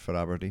bad for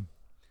Aberdeen.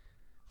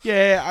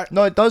 Yeah,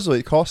 No, it does.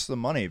 It costs them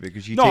money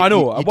because you. no, take, I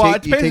know. You, Well, take,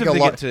 it you depends take if a they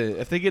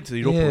lot. get to the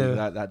Europa Yeah.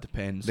 League. That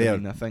depends. They I are-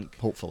 mean, I think.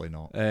 Hopefully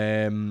not.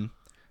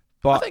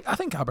 But I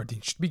think Aberdeen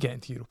should be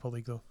getting to Europa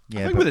League though. Yeah,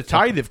 I think but with the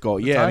tie they've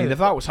got, the I tie mean, they've if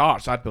that was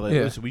Hearts, I'd be like,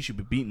 Yeah. listen, we should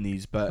be beating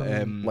these. But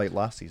like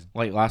last season.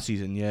 like last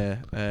season, yeah.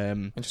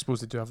 I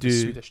suppose they do have the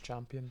Do- Swedish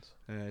champions.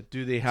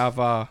 Do they have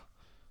a?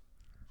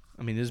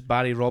 I mean, is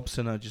Barry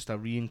Robson just a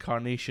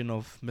reincarnation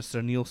of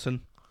Mr.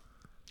 Nielsen?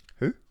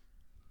 Who?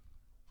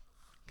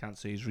 Can't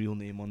say his real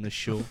name on this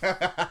show.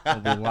 I'll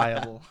be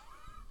liable.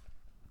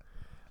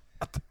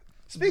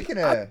 Speaking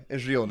of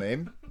his real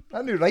name,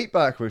 that new right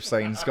back we've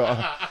signed's got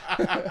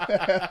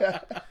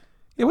a.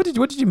 Yeah, what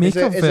did you make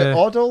of Is it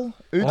Odell?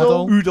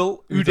 Odell?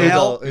 Udall.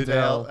 Udell.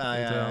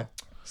 Udell.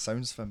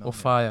 Sounds familiar.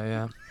 Fire,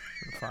 yeah.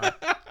 Fire.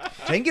 Do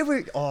you think if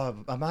we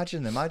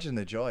imagine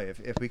the joy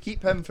if we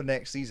keep him for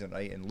next season,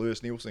 right, and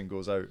Lewis Nielsen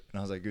goes out and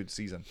has a good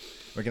season,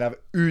 we can have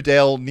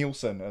Udell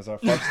Nielsen as our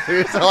first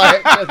 2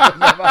 selections in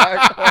the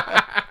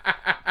back.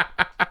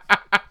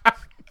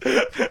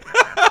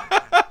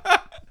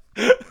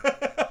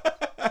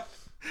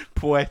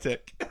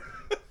 Poetic.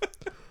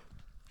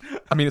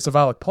 I mean, it's a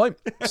valid point.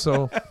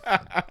 So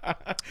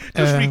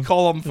Just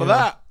recall him for yeah.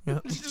 that. yeah,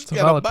 Just it's a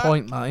get 'em valid back.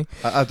 point, Matty.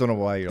 I don't know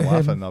why you're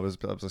laughing. That was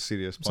a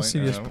serious point. It's a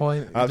serious you know.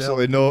 point.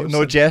 Absolutely Udell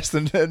no jest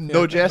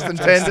no jest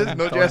intended.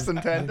 No jest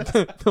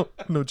intended.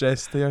 no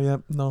jest there. Yeah,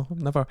 no,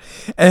 never.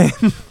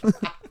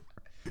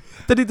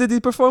 Did he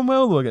perform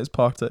well though against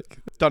Partick?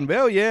 Done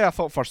well, yeah. I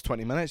thought first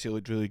 20 minutes he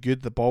looked really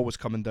good. The ball was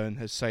coming down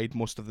his side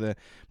most of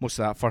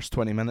that first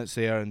 20 minutes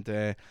there,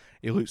 and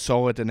he looked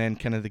solid. And then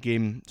kind of the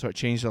game sort of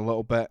changed a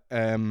little bit,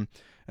 and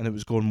it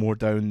was going more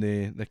down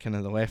the kind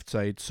of the left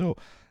side. So,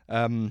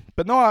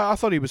 but no, I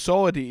thought he was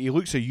solid. He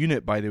looks a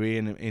unit, by the way,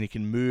 and he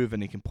can move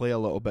and he can play a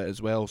little bit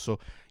as well. So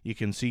you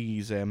can see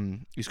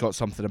he's got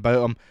something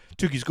about him.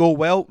 Took his goal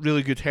well,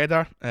 really good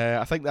header.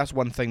 I think that's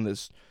one thing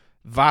that's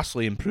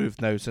vastly improved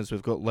now since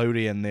we've got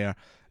Lowry in there,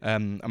 a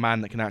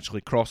man that can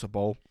actually cross a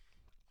ball.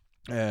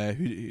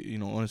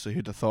 Honestly,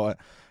 who'd have thought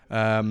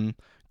it?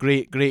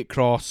 Great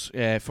cross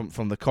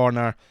from the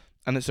corner,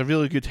 and it's a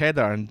really good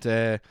header. And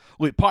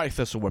look, Partick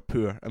Thistle were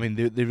poor. I mean,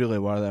 they really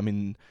were. I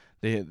mean,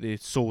 they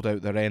sold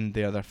out their end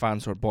there. Their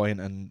fans were buoyant,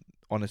 and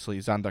honestly,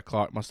 Xander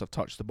Clark must have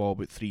touched the ball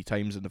about 3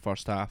 times in the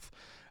first half.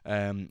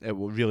 It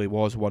really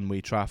was one-way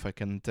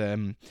traffic, and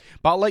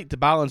but I liked the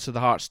balance of the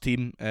Hearts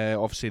team.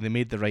 Obviously, they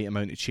made the right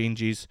amount of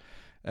changes.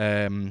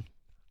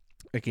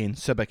 Again,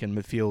 Sibic in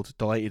midfield,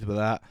 delighted with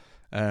that.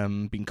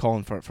 Been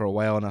calling for it for a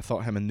while, and I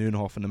thought him and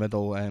Noonhoff in the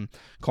middle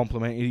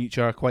complemented each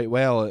other quite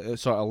well. It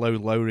sort of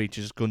allowed Lowry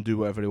to just go and do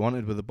whatever he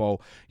wanted with the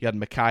ball. You had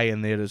Mackay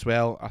in there as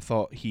well. I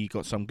thought he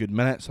got some good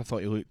minutes. I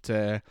thought he looked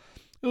a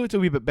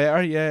wee bit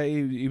better. Yeah,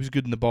 he was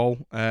good in the ball.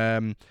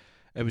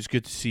 It was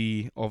good to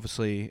see,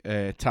 obviously,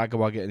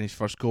 Tagawa getting his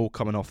first goal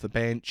coming off the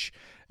bench.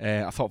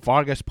 I thought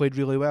Vargas played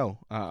really well.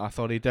 I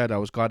thought he did. I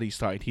was glad he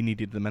started. He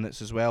needed the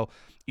minutes as well.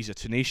 He's a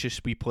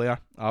tenacious wee player,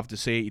 I have to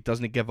say. He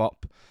doesn't give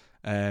up.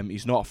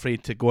 He's not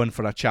afraid to go in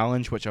for a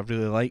challenge, which I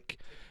really like.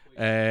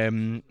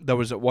 There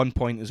was at one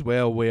point as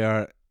well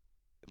where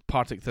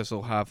Partick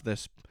Thistle have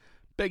this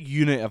big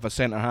unit of a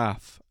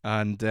centre-half,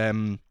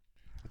 and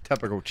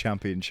Typical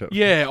championship.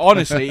 yeah,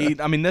 honestly,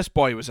 this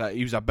boy was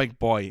a big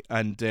boy,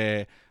 and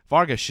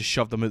Vargas just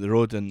shoved him out the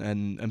road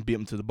and beat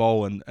him to the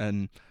ball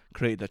and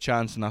created a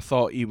chance. And I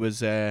thought he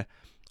was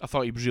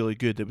really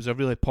good. It was a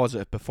really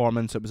positive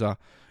performance. It was a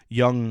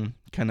young,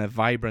 kind of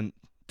vibrant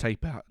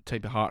type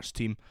of Hearts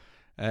team.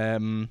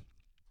 I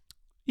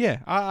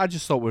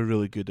just thought we were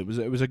really good. It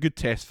was a good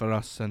test for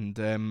us,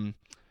 and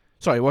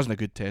sorry, it wasn't a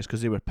good test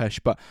because they were pish,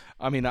 but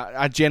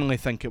I generally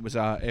think it was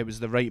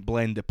the right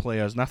blend of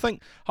players, and I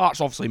think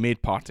Hearts obviously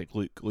made Partick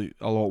look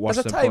a lot worse.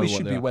 It's a than tie we probably should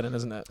what be they are. winning,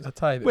 isn't it? It's a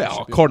tie.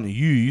 Well, according to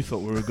you thought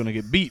we were going to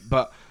get beat,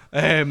 but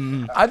I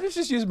was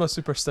just using my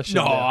superstition.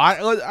 no,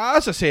 there.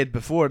 as I said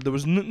before, there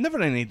was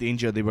never any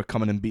danger they were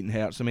coming and beating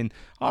Hearts.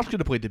 Hearts could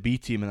have played the B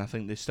team, and I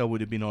think they still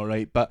would have been all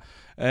right. But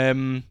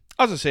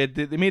as I said,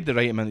 they made the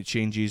right amount of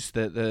changes.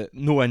 The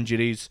no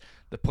injuries.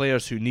 The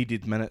players who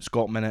needed minutes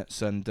got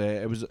minutes, and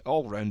it was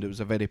all round. It was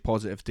a very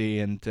positive day,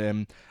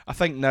 and I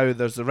think now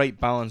there's the right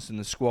balance in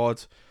the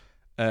squad.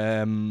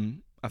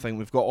 I think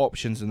we've got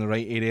options in the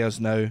right areas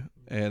now.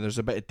 There's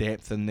a bit of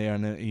depth in there,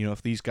 and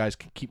if these guys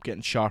can keep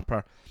getting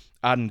sharper,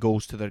 adding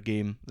goals to their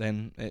game,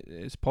 then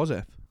it's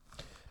positive.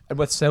 And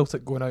with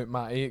Celtic going out,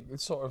 Matty, it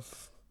sort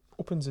of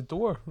opens the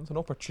door. There's an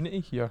opportunity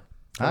here.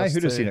 Aye,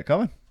 who'd have seen it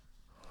coming?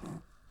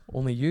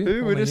 Only you.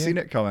 Who would only have you. seen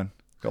it coming?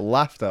 Got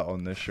laughed at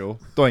on this show.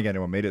 Don't think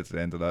anyone made it to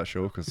the end of that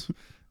show because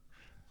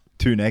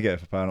too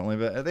negative apparently.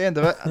 But at the end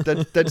of it, I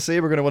did say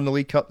we're going to win the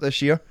League Cup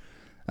this year.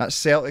 That's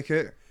Celtic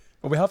out.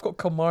 Well, we have got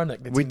Kilmarnock.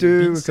 We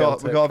do. We've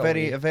got a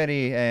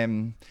very.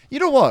 You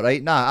know what?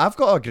 Right? Nah, I've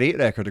got a great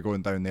record of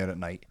going down there at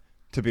night.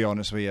 To be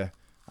honest with you,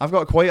 I've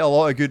got quite a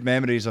lot of good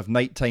memories of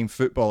nighttime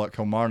football at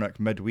Kilmarnock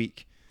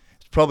midweek.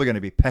 It's probably going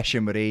to be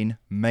pissing with rain,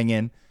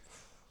 minging.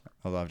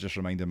 Although I've just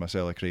reminded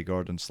myself of Craig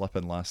Gordon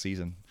slipping last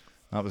season.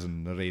 That was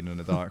in the rain and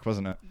the dark,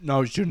 wasn't it? No,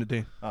 it was during the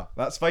day. Ah,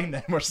 that's fine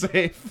then. We're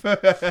safe.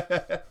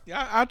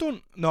 Yeah, I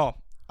don't know.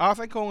 I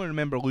think I only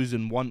remember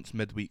losing once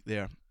midweek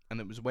there, and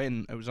it was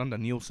when it was under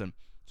Nielsen.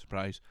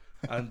 Surprise.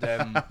 And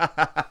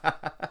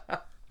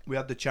we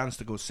had the chance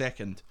to go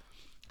second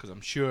because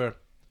I'm sure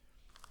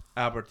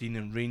Aberdeen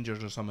and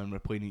Rangers or something were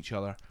playing each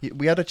other.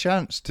 We had a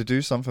chance to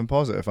do something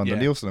positive under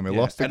Nielsen and we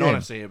lost the and game.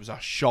 Honestly, it was a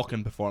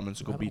shocking performance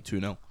to go beat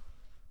 2-0.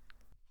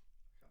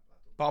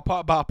 But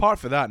apart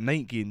from that,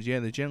 night games,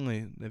 they've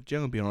generally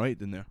been alright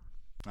in there.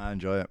 I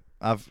enjoy it.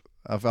 I've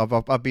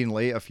been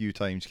late a few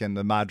times, getting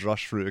the mad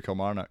rush through to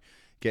Kilmarnock,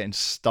 getting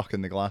stuck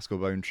in the Glasgow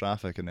bound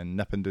traffic and then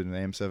nipping down the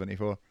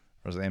M74. Or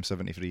was it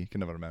M73?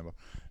 Can never remember.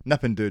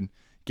 Nipping down,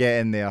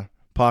 getting there,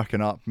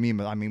 parking up.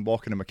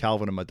 Walking in with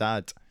Calvin and my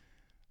dad.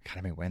 I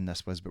can't remember when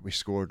this was, but we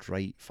scored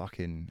right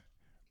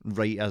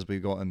as we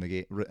got in the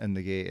gate,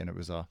 and it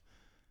was a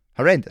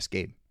horrendous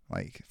game.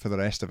 Like for the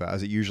rest of it,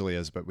 as it usually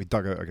is, but we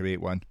dug out a great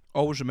one.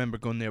 Always remember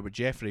going there with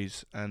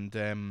Jeffries, and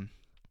it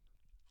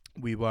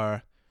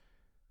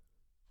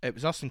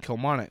was us and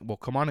Kilmarnock. Well,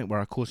 Kilmarnock were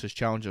our closest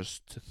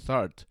challengers to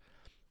third,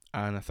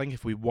 and I think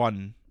if we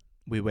won,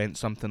 we went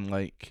something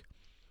like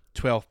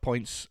 12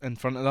 points in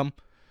front of them,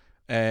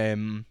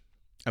 and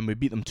we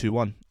beat them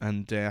 2-1.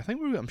 And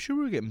I'm sure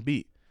we were getting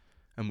beat,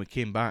 and we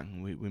came back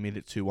and we made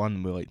it 2-1.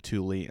 And we were like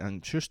too late, and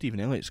I'm sure Stephen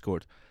Elliott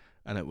scored,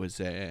 and it was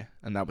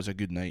and that was a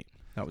good night.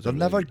 They're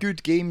never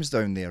good games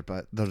down there,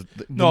 but they're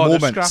they're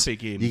scrappy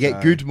games. You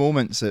get good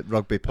moments at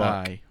Rugby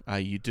Park. Aye,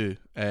 you do.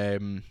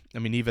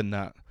 Even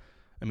that.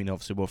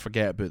 Obviously we'll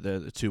forget about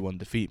the 2-1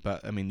 defeat,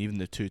 but even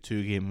the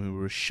 2-2 game, we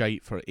were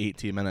shite for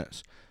 80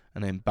 minutes,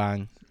 and then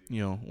bang,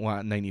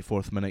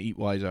 94th minute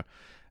equaliser.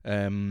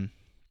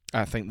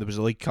 I think there was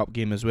a League Cup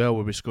game as well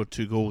where we scored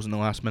 2 goals in the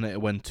last minute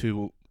to win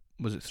 2.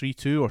 Was it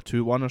 3-2 or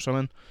 2-1 or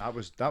something?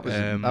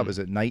 That was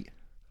at night.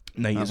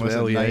 Night as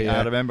well. Yeah.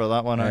 I remember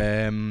that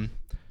one.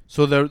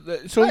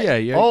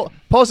 All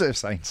positive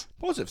signs.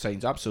 Positive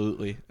signs,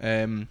 absolutely.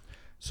 Listen,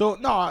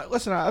 I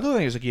don't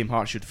think it's a game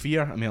Hearts should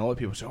fear. A lot of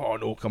people say, "Oh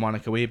no,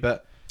 Kilmarnock away,"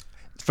 but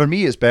for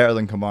me, it's better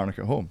than Kilmarnock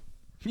at home.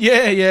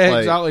 Yeah,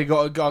 exactly.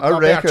 Got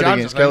our record chance,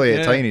 against Kelly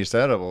at Tiny is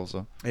terrible.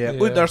 So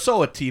look, they're a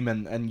solid team,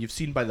 and you've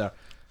seen by their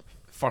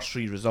first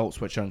 3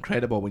 results, which are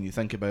incredible when you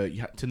think about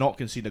it. To not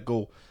concede a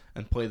goal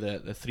and play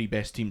the 3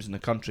 best teams in the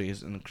country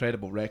is an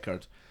incredible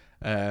record.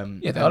 They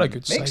are a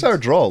good side. Makes our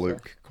draw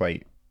look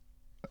quite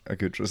a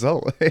good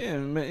result. I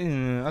don't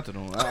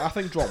know. I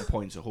think dropping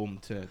points at home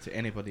to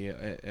anybody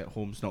at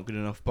home is not good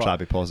enough. But try to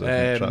be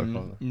positive.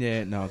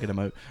 Yeah, no, get them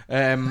out.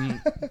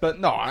 But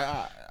no,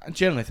 I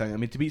generally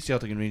think. To beat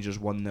Celtic and Rangers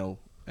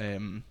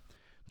 1-0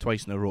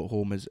 twice in a row at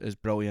home is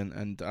brilliant,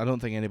 and I don't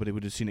think anybody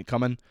would have seen it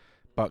coming.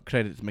 But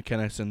credit to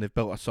McInnes, and they've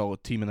built a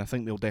solid team, and I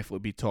think they'll definitely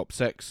be top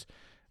 6.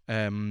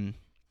 I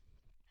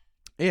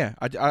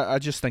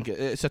just think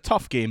it's a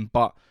tough game,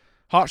 but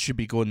Hearts should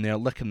be going there,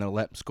 licking their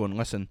lips, going,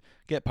 listen,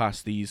 get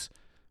past these.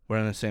 We're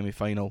in a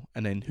semi-final,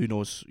 and then who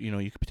knows? You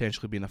could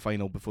potentially be in a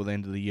final before the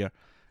end of the year.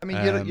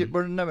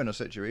 We're now in a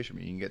situation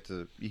where you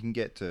can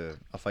get to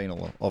a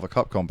final of a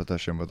cup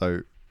competition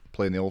without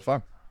playing the Old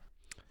Firm.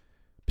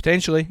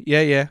 Potentially,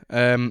 yeah.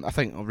 I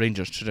think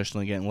Rangers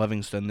traditionally getting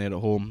Livingston there at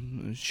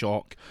home.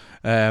 Shock.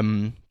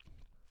 I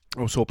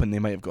was hoping they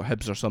might have got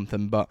Hibs or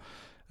something, but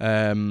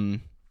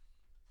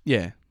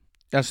yeah,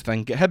 that's the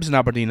thing. Get Hibs and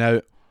Aberdeen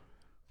out.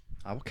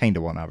 I would kind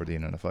of want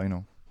Aberdeen in the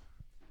final.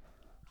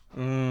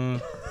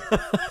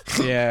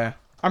 Yeah.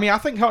 I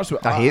think Hearts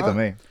would... I hate them,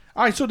 eh?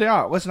 Aye, so they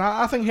are. Listen,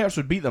 I think Hearts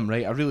would beat them,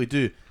 right? I really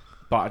do.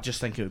 But I just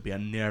think it would be a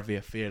nervy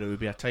affair. It would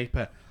be a type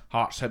of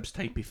Hearts-Hibs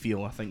type of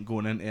feel, I think,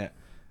 going into it.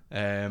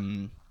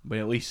 But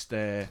at least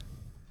if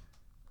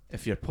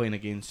you're playing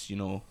against,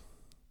 a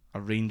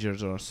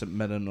Rangers or a St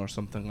Mirren or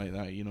something like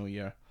that,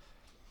 you're...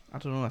 I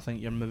don't know, I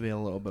think you're maybe a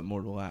little bit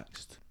more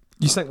relaxed.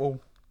 You think we'll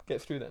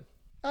get through then?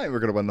 I think we're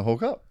going to win the whole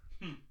cup.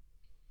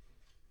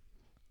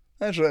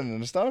 That's written in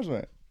the stars,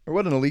 mate. We're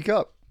winning the League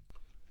Cup.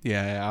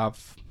 Yeah,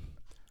 I've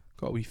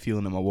got a wee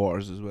feeling in my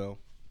waters as well.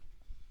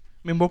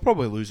 We'll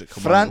probably lose it.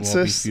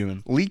 Francis,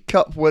 League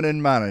Cup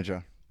winning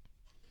manager.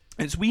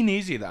 It's wee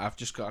Nazy that I've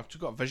just got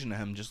a vision of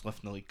him just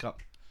lifting the League Cup.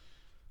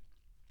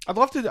 I'd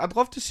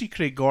love to see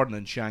Craig Gordon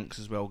and Shanks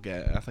as well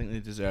get it. I think they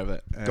deserve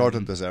it.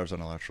 Gordon deserves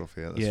another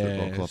trophy at this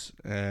football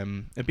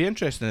club. It'd be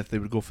interesting if they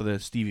would go for the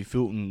Stevie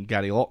Fulton,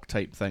 Gary Locke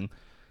type thing.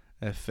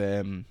 If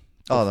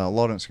no,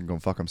 Lawrence can go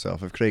and fuck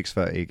himself. If Craig's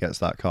fit, he gets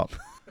that cup.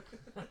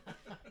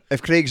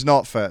 If Craig's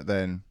not fit,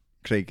 then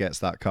Craig gets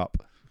that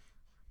cup.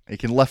 He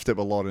can lift it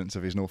with Lawrence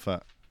if he's no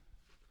fit.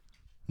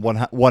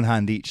 One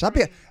hand each.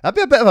 That'd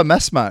be a bit of a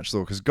mismatch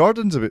though, because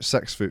Gordon's about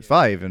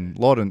 6'5" and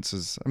Lawrence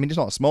is. I mean, he's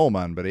not a small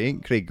man, but he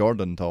ain't Craig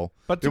Gordon tall.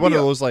 But one of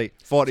those like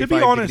 45 to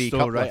be honest, degree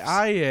though, cup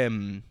right?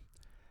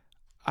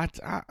 lifts.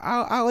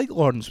 I like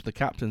Lawrence with the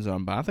captain's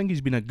armband. I think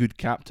he's been a good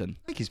captain.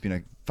 I think he's been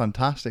a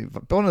fantastic,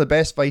 one of the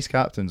best vice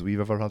captains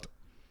we've ever had.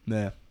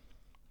 Yeah.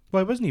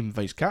 Well, he wasn't even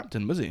vice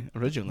captain, was he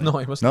originally? No,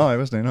 he wasn't. No, he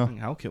wasn't. I No. think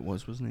Halkett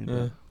wasn't he?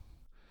 Yeah.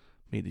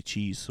 Made the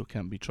cheese, so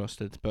can't be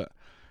trusted. But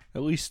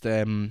at least,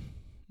 I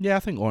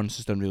think Lawrence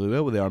has done really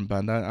well with the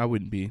armband. I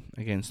wouldn't be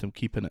against him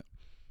keeping it.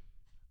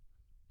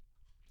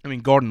 I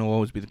mean, Gordon will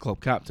always be the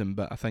club captain,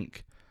 but I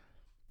think.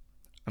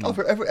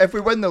 If we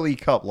win the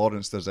League Cup,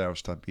 Lawrence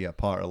deserves to be a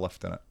part of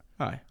lifting it.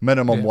 Aye.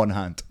 Minimum one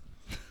hand.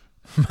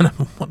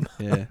 Minimum one.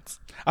 Yeah.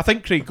 I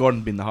think Craig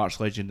Gordon being the Hearts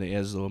legend that he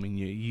is, though. I mean,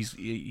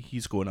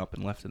 he's going up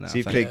and lifting that. See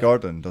if Craig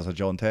Gordon does a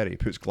John Terry,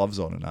 puts gloves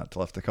on and that to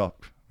lift the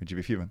cup, would you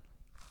be fuming?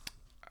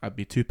 I'd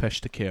be too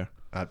pissed to care.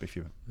 I'd be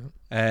fuming.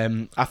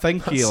 I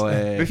think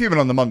he'll be fuming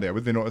on the Monday. I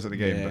wouldn't notice at the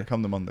game, yeah. but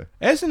come the Monday.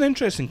 It's an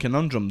interesting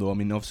conundrum, though. I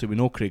mean, obviously we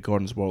know Craig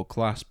Gordon's world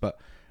class, but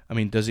I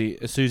mean, does he,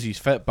 as soon as he's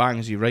fit,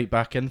 bangs he right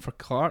back in for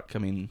Clark? I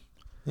mean,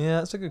 Yeah,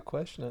 that's a good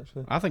question,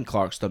 actually. I think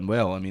Clark's done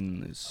well. I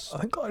mean, I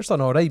think Clark's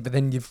done all right, but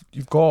then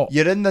you've got...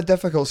 You're in the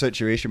difficult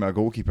situation with a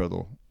goalkeeper,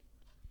 though,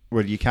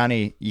 where you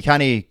can't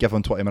give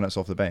him 20 minutes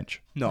off the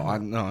bench. No.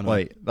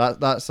 Like,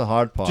 that's the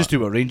hard part. Just do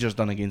what Rangers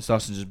done against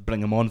us and just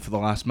bring him on for the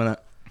last minute.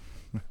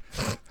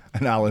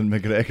 An Alan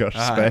McGregor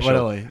special.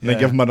 Literally, and then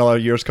give him another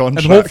year's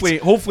contract.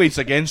 And hopefully it's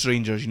against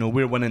Rangers. You know,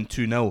 we're winning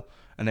 2-0.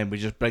 And then we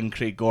just bring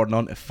Craig Gordon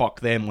on to fuck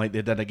them like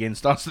they did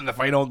against us in the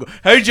final. And go,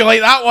 how'd you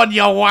like that one,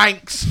 you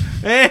wanks?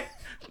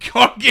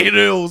 Corky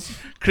rules.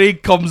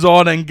 Craig comes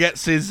on and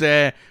gets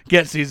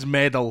his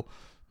medal.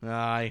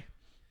 Aye.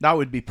 That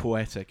would be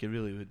poetic. It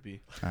really would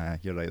be.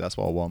 You're right. That's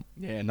what I want.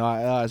 Yeah, no,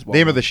 that is what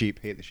Name of the sheep.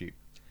 Hate the sheep.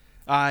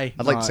 Aye.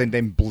 I'd like to send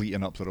them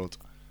bleating up the road.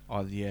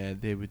 Oh, yeah,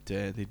 they would.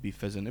 They'd be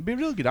fizzing. It'd be a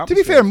really good To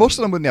atmosphere. be fair, most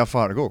of them wouldn't have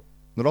far to go.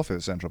 They're off at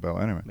the Central Belt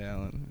anyway.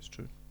 Yeah, that's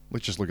true.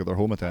 Let's just look at their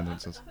home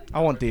attendances. I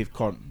want Dave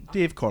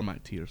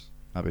Cormack tears.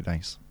 That'd be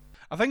nice.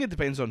 I think it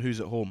depends on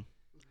who's at home.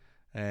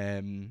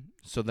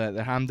 So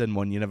the Hampden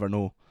one, you never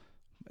know.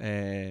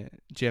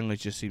 Generally,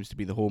 just seems to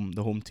be the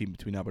home team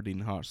between Aberdeen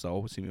and Hearts that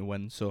always seem to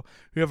win. So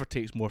whoever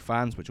takes more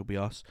fans, which will be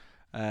us,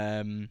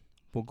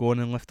 will go on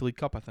and lift the League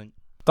Cup. I think.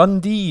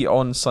 Dundee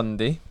on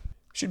Sunday.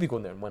 Should be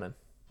going there and winning.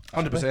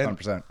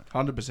 100%.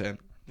 100%.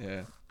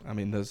 Yeah. I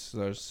mean,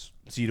 there's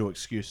zero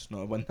excuse not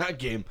to win that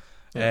game.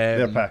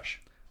 They're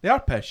pish. They are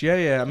pish.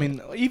 Yeah. I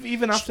mean,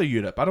 even after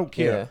Europe, I don't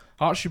care. Yeah.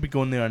 Hearts should be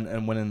going there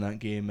and winning that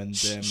game. And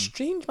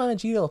strange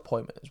managerial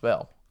appointment as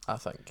well, I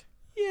think.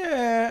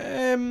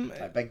 Yeah.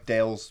 Like Big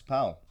Dale's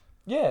pal.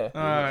 Yeah.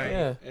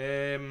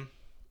 Yeah.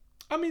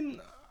 I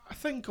mean, I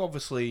think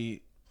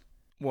obviously,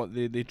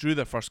 they drew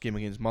their first game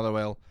against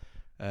Motherwell,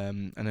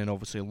 and then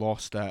obviously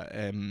lost at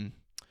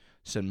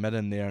St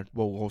Mirren there,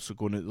 while also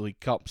going to the League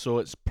Cup. So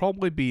it's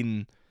probably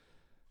been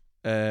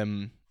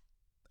an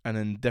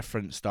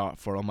indifferent start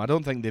for them. I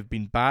don't think they've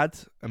been bad.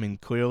 I mean,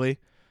 clearly.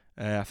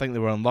 I think they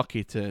were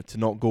unlucky to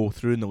not go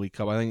through in the League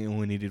Cup. I think they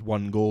only needed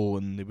one goal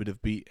and they would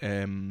have beat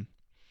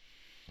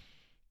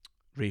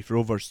Raith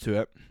Rovers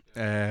to it.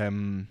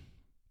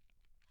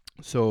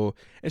 So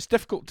it's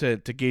difficult to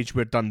gauge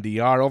where Dundee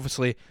are.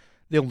 Obviously,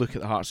 they'll look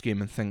at the Hearts game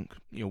and think,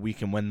 we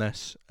can win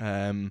this.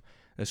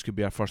 This could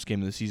be our first game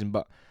of the season.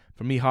 But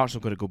for me, Hearts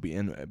have got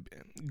to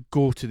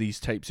go to these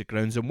types of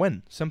grounds and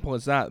win. Simple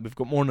as that. We've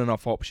got more than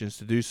enough options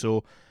to do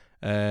so.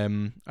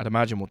 I'd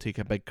imagine we'll take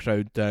a big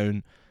crowd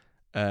down.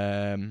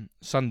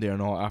 Sunday or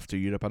not, after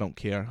Europe, I don't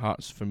care.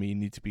 Hearts, for me,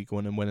 need to be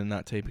going and winning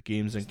that type of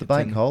games. It's the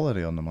bank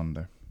holiday on the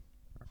Monday.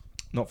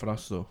 Not for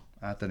us, though.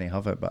 I didn't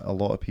have it, but a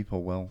lot of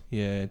people will.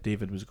 Yeah,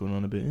 David was going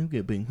on about, you get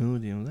a bank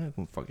holiday,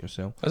 go fuck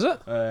yourself. Is it?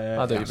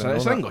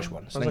 It's an English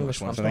one. It's an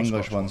English one. It's an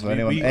English one, so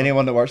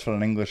anyone that works for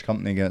an English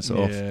company gets it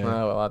off.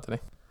 Well, I don't know.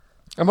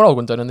 And we're all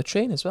going down on the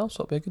train as well,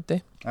 so it'll be a good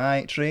day.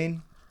 Aye,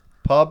 train,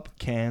 pub,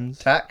 cans,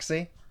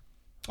 taxi.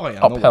 Oh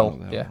yeah, uphill.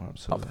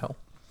 Absolutely. Uphill.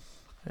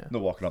 Yeah. No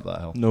walking up that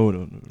hill.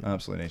 No.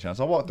 Absolutely no chance.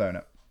 I'll walk down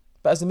it.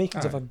 But as the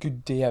makings of a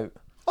good day out.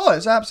 Oh,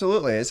 it's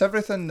absolutely. It's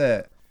everything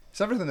that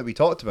we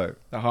talked about.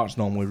 The Hearts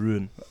normally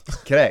ruin.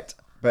 Correct.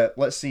 But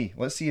let's see.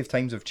 Let's see if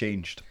times have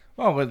changed.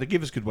 Well, they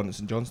gave us good one at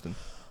St Johnston.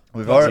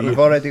 We've already.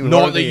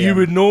 Not that you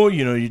would know.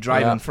 You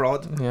driving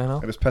fraud. Yeah, I know.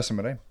 It was pissing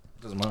with rain.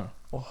 Doesn't matter.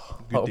 Oh,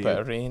 a little bit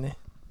of rain.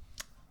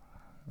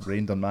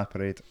 Rained on my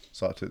parade,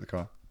 so I took the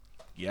car.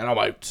 Yeah, I'm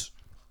out.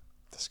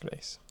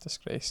 Disgrace.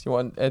 You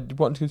want to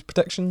do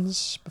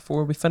predictions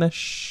before we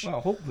finish? Well, I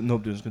hope that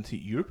nobody's going to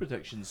take your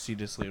predictions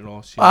seriously,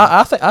 Ross.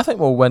 I think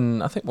we'll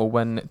win. I think we'll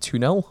win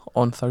 2-0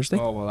 on Thursday.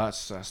 Oh well,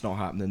 that's not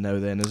happening now.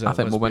 Then is it? I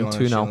think Let's we'll be win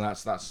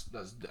honest,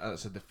 2-0.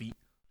 That's a defeat.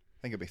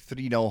 I think it'll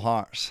be 3-0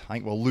 Hearts. I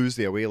think we'll lose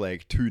the away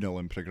leg 2-0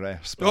 and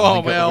progress. But I Oh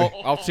think it'll well,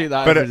 be- I'll take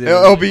that. But every day.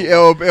 it'll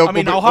I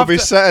mean, be, I'll we'll have be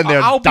to- sitting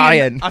there I'll be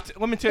dying. let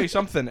me tell you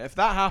something. If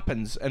that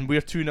happens and we're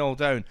 2-0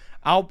 down,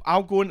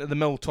 I'll go into the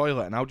mill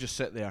toilet and I'll just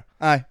sit there.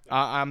 Aye,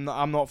 I'm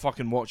not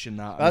fucking watching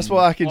that. That's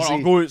what I can or see.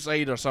 I'll go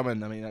outside or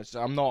something. I mean,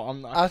 I'm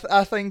not.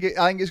 I think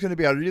it's going to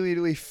be a really,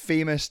 really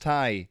famous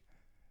tie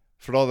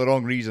for all the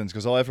wrong reasons,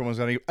 because all everyone's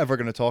ever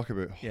going to talk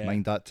about. Yeah.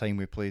 Mind that time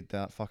we played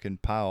that fucking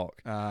PAOK.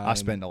 I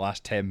spent the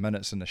last 10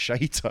 minutes in the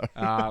shiter.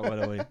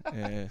 What a way.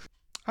 Yeah.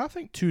 I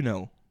think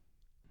 2-0.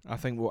 I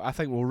think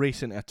we'll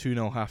race into a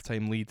 2-0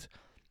 halftime lead,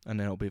 and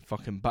then it'll be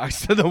fucking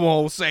backs to the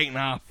wall second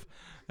half.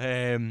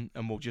 And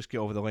we'll just get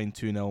over the line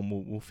 2-0,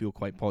 and we'll feel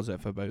quite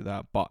positive about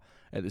that. But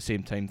at the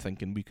same time,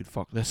 thinking we could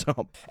fuck this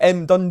up.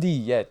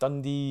 Dundee. I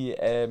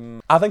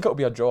think it'll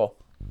be a draw.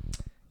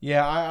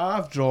 Yeah,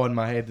 I've drawn in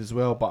my head as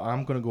well, but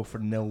I'm gonna go for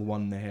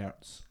 0-1 the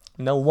Hertz.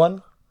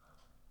 0-1.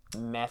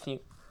 Matthew.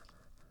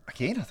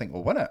 Again, I think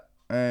we'll win it.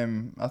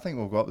 I think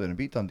we'll go up there and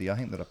beat Dundee. I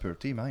think they're a poor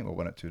team. I think we'll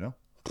win it 2-0.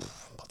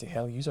 Bloody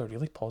hell, you are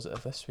really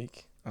positive this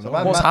week. So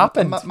What's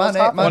happened? My What's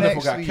happened? next Wonder if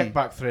we'll get a three-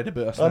 kickback thread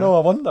about us. I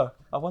now. know.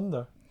 I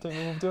wonder. Don't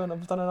you think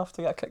we've done enough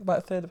to get a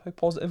kickback thread of how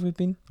positive we've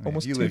been? If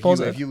Almost you too leave-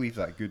 positive. If you leave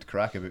that good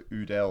crack about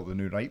Udell, the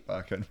new right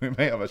back, and we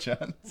might have a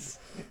chance.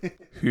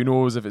 Who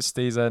knows if it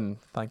stays in?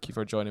 Thank you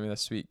for joining me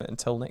this week.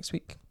 Until next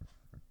week,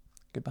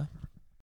 goodbye.